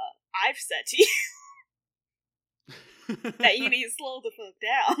I've said to you. That you need to slow the fuck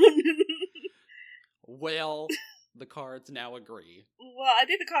down. Well, the cards now agree. Well, I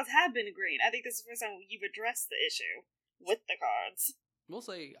think the cards have been agreeing. I think this is the first time you've addressed the issue with the cards. We'll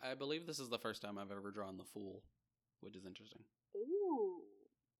say, I believe this is the first time I've ever drawn the Fool, which is interesting. Ooh,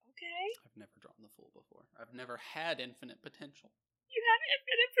 okay. I've never drawn the Fool before. I've never had infinite potential. You have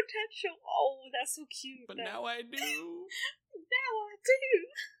infinite potential. Oh, that's so cute. But now I do. Now I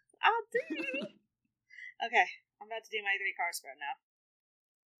do. I do. Okay, I'm about to do my 3 card spread now.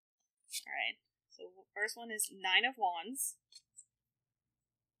 Alright, so first one is 9 of Wands,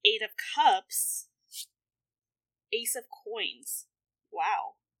 8 of Cups, Ace of Coins.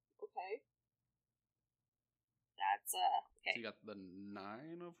 Wow. Okay. That's, okay. So you got the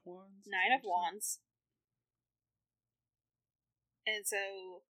 9 of Wands? 9 of Wands. And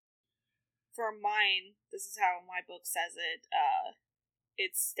so, for mine, this is how my book says it.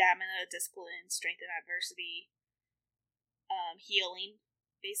 It's stamina, discipline, strength in adversity, healing,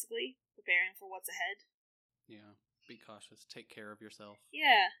 basically. Preparing for what's ahead. Yeah. Be cautious. Take care of yourself.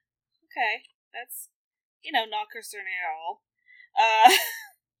 Yeah. Okay. That's not concerning at all.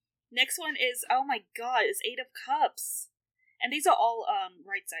 Next one is, oh my god, it's 8 of Cups. And these are all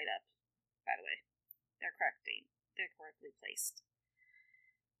right side up, by the way. They're correctly placed.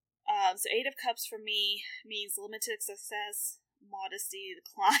 So 8 of Cups for me means limited success, modesty,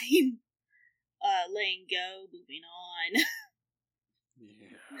 decline, letting go, moving on.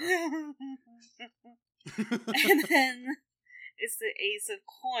 Yeah. And then it's the Ace of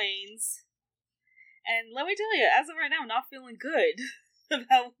Coins. And let me tell you, as of right now, I'm not feeling good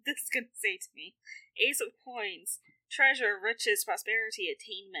about what this is going to say to me. Ace of Coins, treasure, riches, prosperity,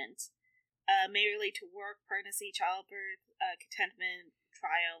 attainment. May relate to work, pregnancy, childbirth, contentment,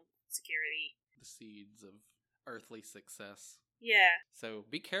 triumph, security. The seeds of earthly success. Yeah. So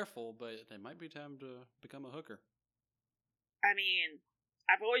be careful, but it might be time to become a hooker. I mean,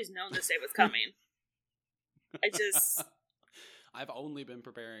 I've always known this day was coming. I've only been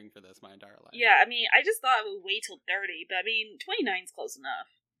preparing for this my entire life. Yeah, I mean, I just thought I would wait till 30, but I mean, 29's close enough,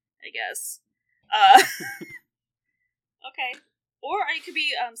 I guess. Okay. Or I could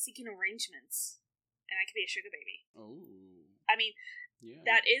be seeking arrangements, and I could be a sugar baby. Oh. I mean, yeah.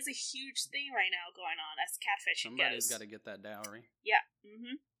 that is a huge thing right now going on as catfishing Somebody's goes. got to get that dowry. Yeah.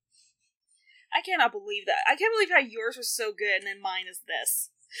 Mm-hmm. I cannot believe that. I can't believe how yours was so good, and then mine is this.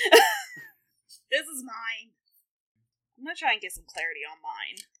 This is mine. I'm gonna try and get some clarity on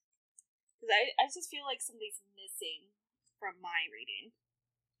mine. Because I just feel like something's missing from my reading.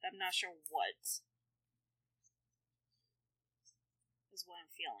 I'm not sure what is what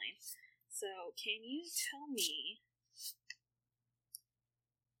I'm feeling. So, can you tell me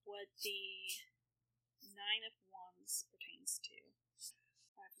what the 9 of Wands pertains to?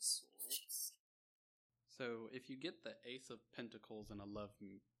 5 of Swords. So, if you get the Ace of Pentacles in a love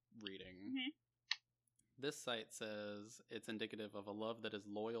reading, Mhm. this site says it's indicative of a love that is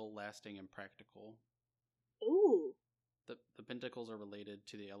loyal, lasting, and practical. Ooh. The pentacles are related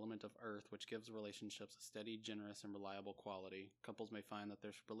to the element of earth, which gives relationships a steady, generous, and reliable quality. Couples may find that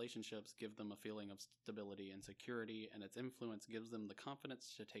their relationships give them a feeling of stability and security, and its influence gives them the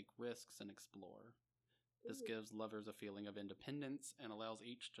confidence to take risks and explore. This Ooh. gives lovers a feeling of independence and allows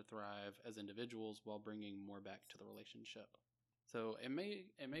each to thrive as individuals while bringing more back to the relationship. So it may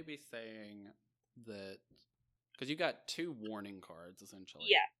be saying that, because you got 2 warning cards essentially.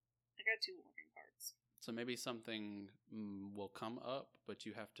 Yeah. I got 2 warning cards. So maybe something will come up, but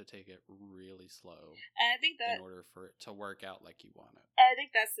you have to take it really slow And I think that in order for it to work out like you want it. I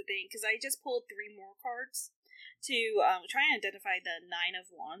think that's the thing, because I just pulled 3 more cards to try and identify the 9 of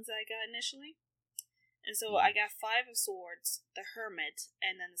Wands that I got initially. And so I got 5 of Swords, the Hermit,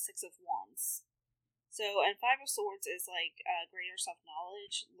 and then the 6 of Wands. So, and 5 of Swords is like greater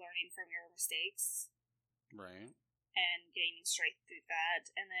self-knowledge, learning from your mistakes, Right. and gaining strength through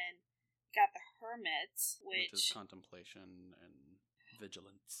that. And then got the Hermit, Which is contemplation and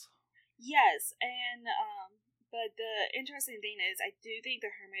vigilance. Yes, and but the interesting thing is, I do think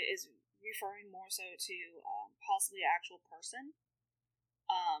the Hermit is referring more so to possibly an actual person,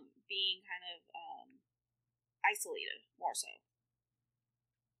 being kind of isolated more so.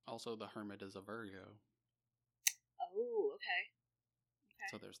 Also, the Hermit is a Virgo. Oh, okay.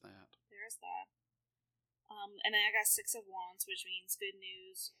 So there's that. There's that. And then I got 6 of Wands, which means good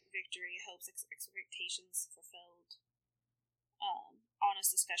news, victory, hopes, expectations fulfilled.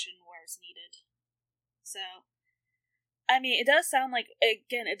 Honest discussion where it's needed. So, I mean, it does sound like I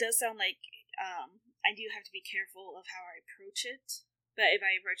do have to be careful of how I approach it. But if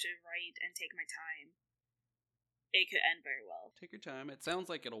I approach it right and take my time, it could end very well. Take your time. It sounds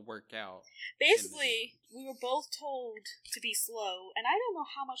like it'll work out. Basically, we were both told to be slow, and I don't know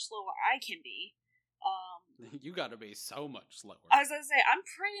how much slower I can be. You gotta be so much slower. I was gonna say, I'm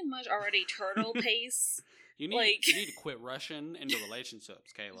pretty much already turtle pace. You need to quit rushing into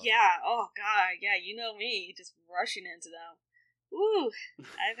relationships, Kayla. Yeah, oh god, yeah, you know me, just rushing into them. Ooh,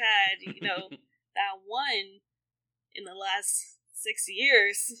 I've had, that one in the last 6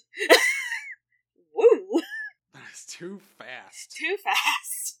 years. Woo! That's too fast. Too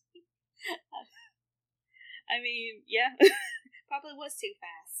fast. I mean, yeah, probably was too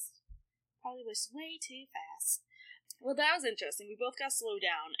fast. Probably was way too fast. Well, that was interesting. We both got slowed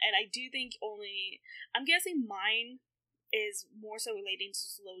down, and I do think I'm guessing mine is more so relating to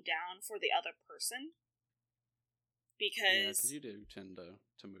slow down for the other person. Because you do tend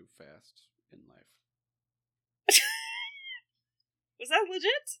to move fast in life. Was that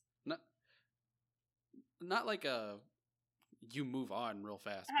legit? Not like you move on real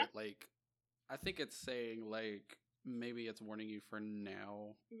fast, but like I think it's saying like maybe it's warning you for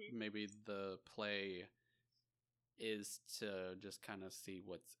now. Mm-hmm. Maybe the play is to just kind of see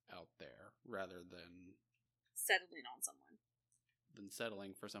what's out there rather than settling on someone. Than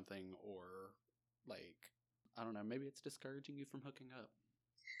settling for something, or like, I don't know, maybe it's discouraging you from hooking up.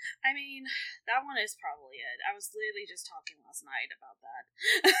 I mean, that one is probably it. I was literally just talking last night about that.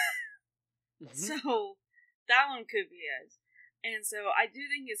 So, that one could be it. And so, I do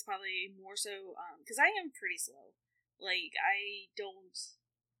think it's probably more so, because I am pretty slow. Like, I don't,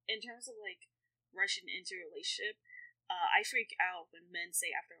 in terms of, like, rushing into a relationship, I freak out when men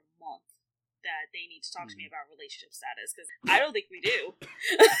say after a month that they need to talk to me about relationship status, because I don't think we do.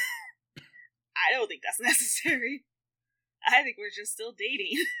 I don't think that's necessary. I think we're just still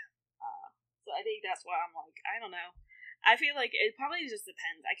dating. So I think that's why I'm like, I don't know. I feel like it probably just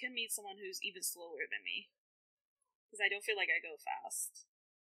depends. I can meet someone who's even slower than me, because I don't feel like I go fast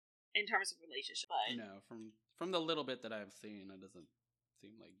in terms of relationship. But No, from the little bit that I've seen, it doesn't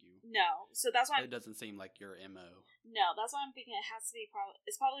seem like you. no, so that's why It doesn't seem like your MO. no, that's why I'm thinking it has to be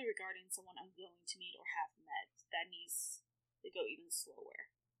it's probably regarding someone I'm going to meet or have met that needs to go even slower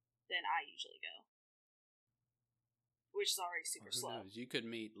than I usually go, which is already super Or who slow. knows? You could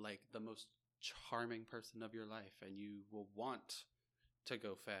meet like the most charming person of your life, and you will want to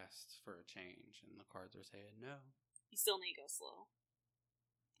go fast for a change, and the cards are saying no. You still need to go slow.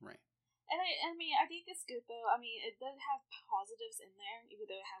 Right. And I mean, I think it's good though. I mean, it does have positives in there,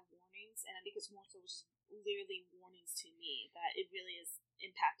 even though it had warnings, and I think it's more so just literally warnings to me that it really is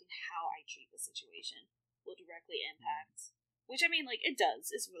impacting how I treat the situation. Will directly impact, which I mean, like it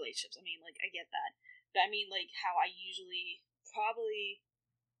does. It's relationships. I mean, like I get that, but I mean, like how I usually probably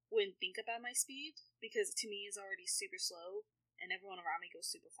wouldn't think about my speed, because to me is already super slow, and everyone around me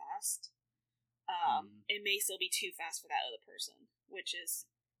goes super fast. It may still be too fast for that other person, which is.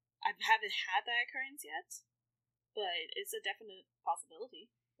 I haven't had that occurrence yet, but it's a definite possibility,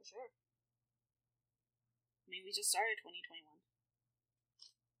 for sure. I mean, we just started 2021,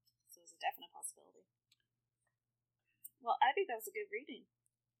 so it's a definite possibility. Well, I think that was a good reading.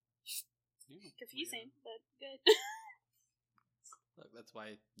 Yeah, Confusing, but good. Look, that's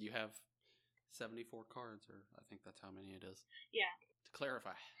why you have 74 cards, or I think that's how many it is. Yeah. To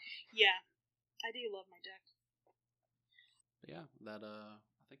clarify. Yeah. I do love my deck. But yeah, that I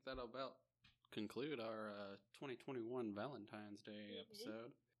think that'll about conclude our 2021 Valentine's Day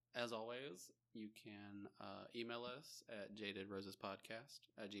episode. As always, you can email us at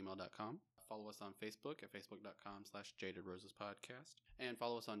jadedrosespodcast@gmail.com. Follow us on Facebook at facebook.com/jadedrosespodcast. And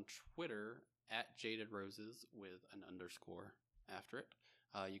follow us on Twitter at jadedroses with an underscore after it.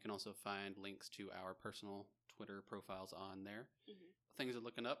 You can also find links to our personal Twitter profiles on there. Things are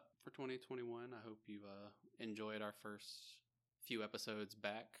looking up for 2021. I hope you enjoyed our first few episodes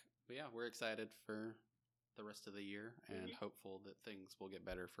back. But yeah, we're excited for the rest of the year and hopeful that things will get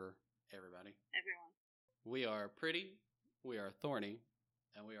better for everybody. Everyone. We are pretty, we are thorny,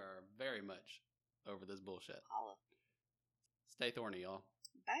 and we are very much over this bullshit. Holla. Stay thorny, y'all.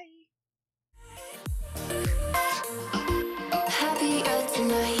 Bye. Happier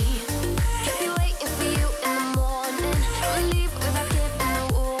tonight.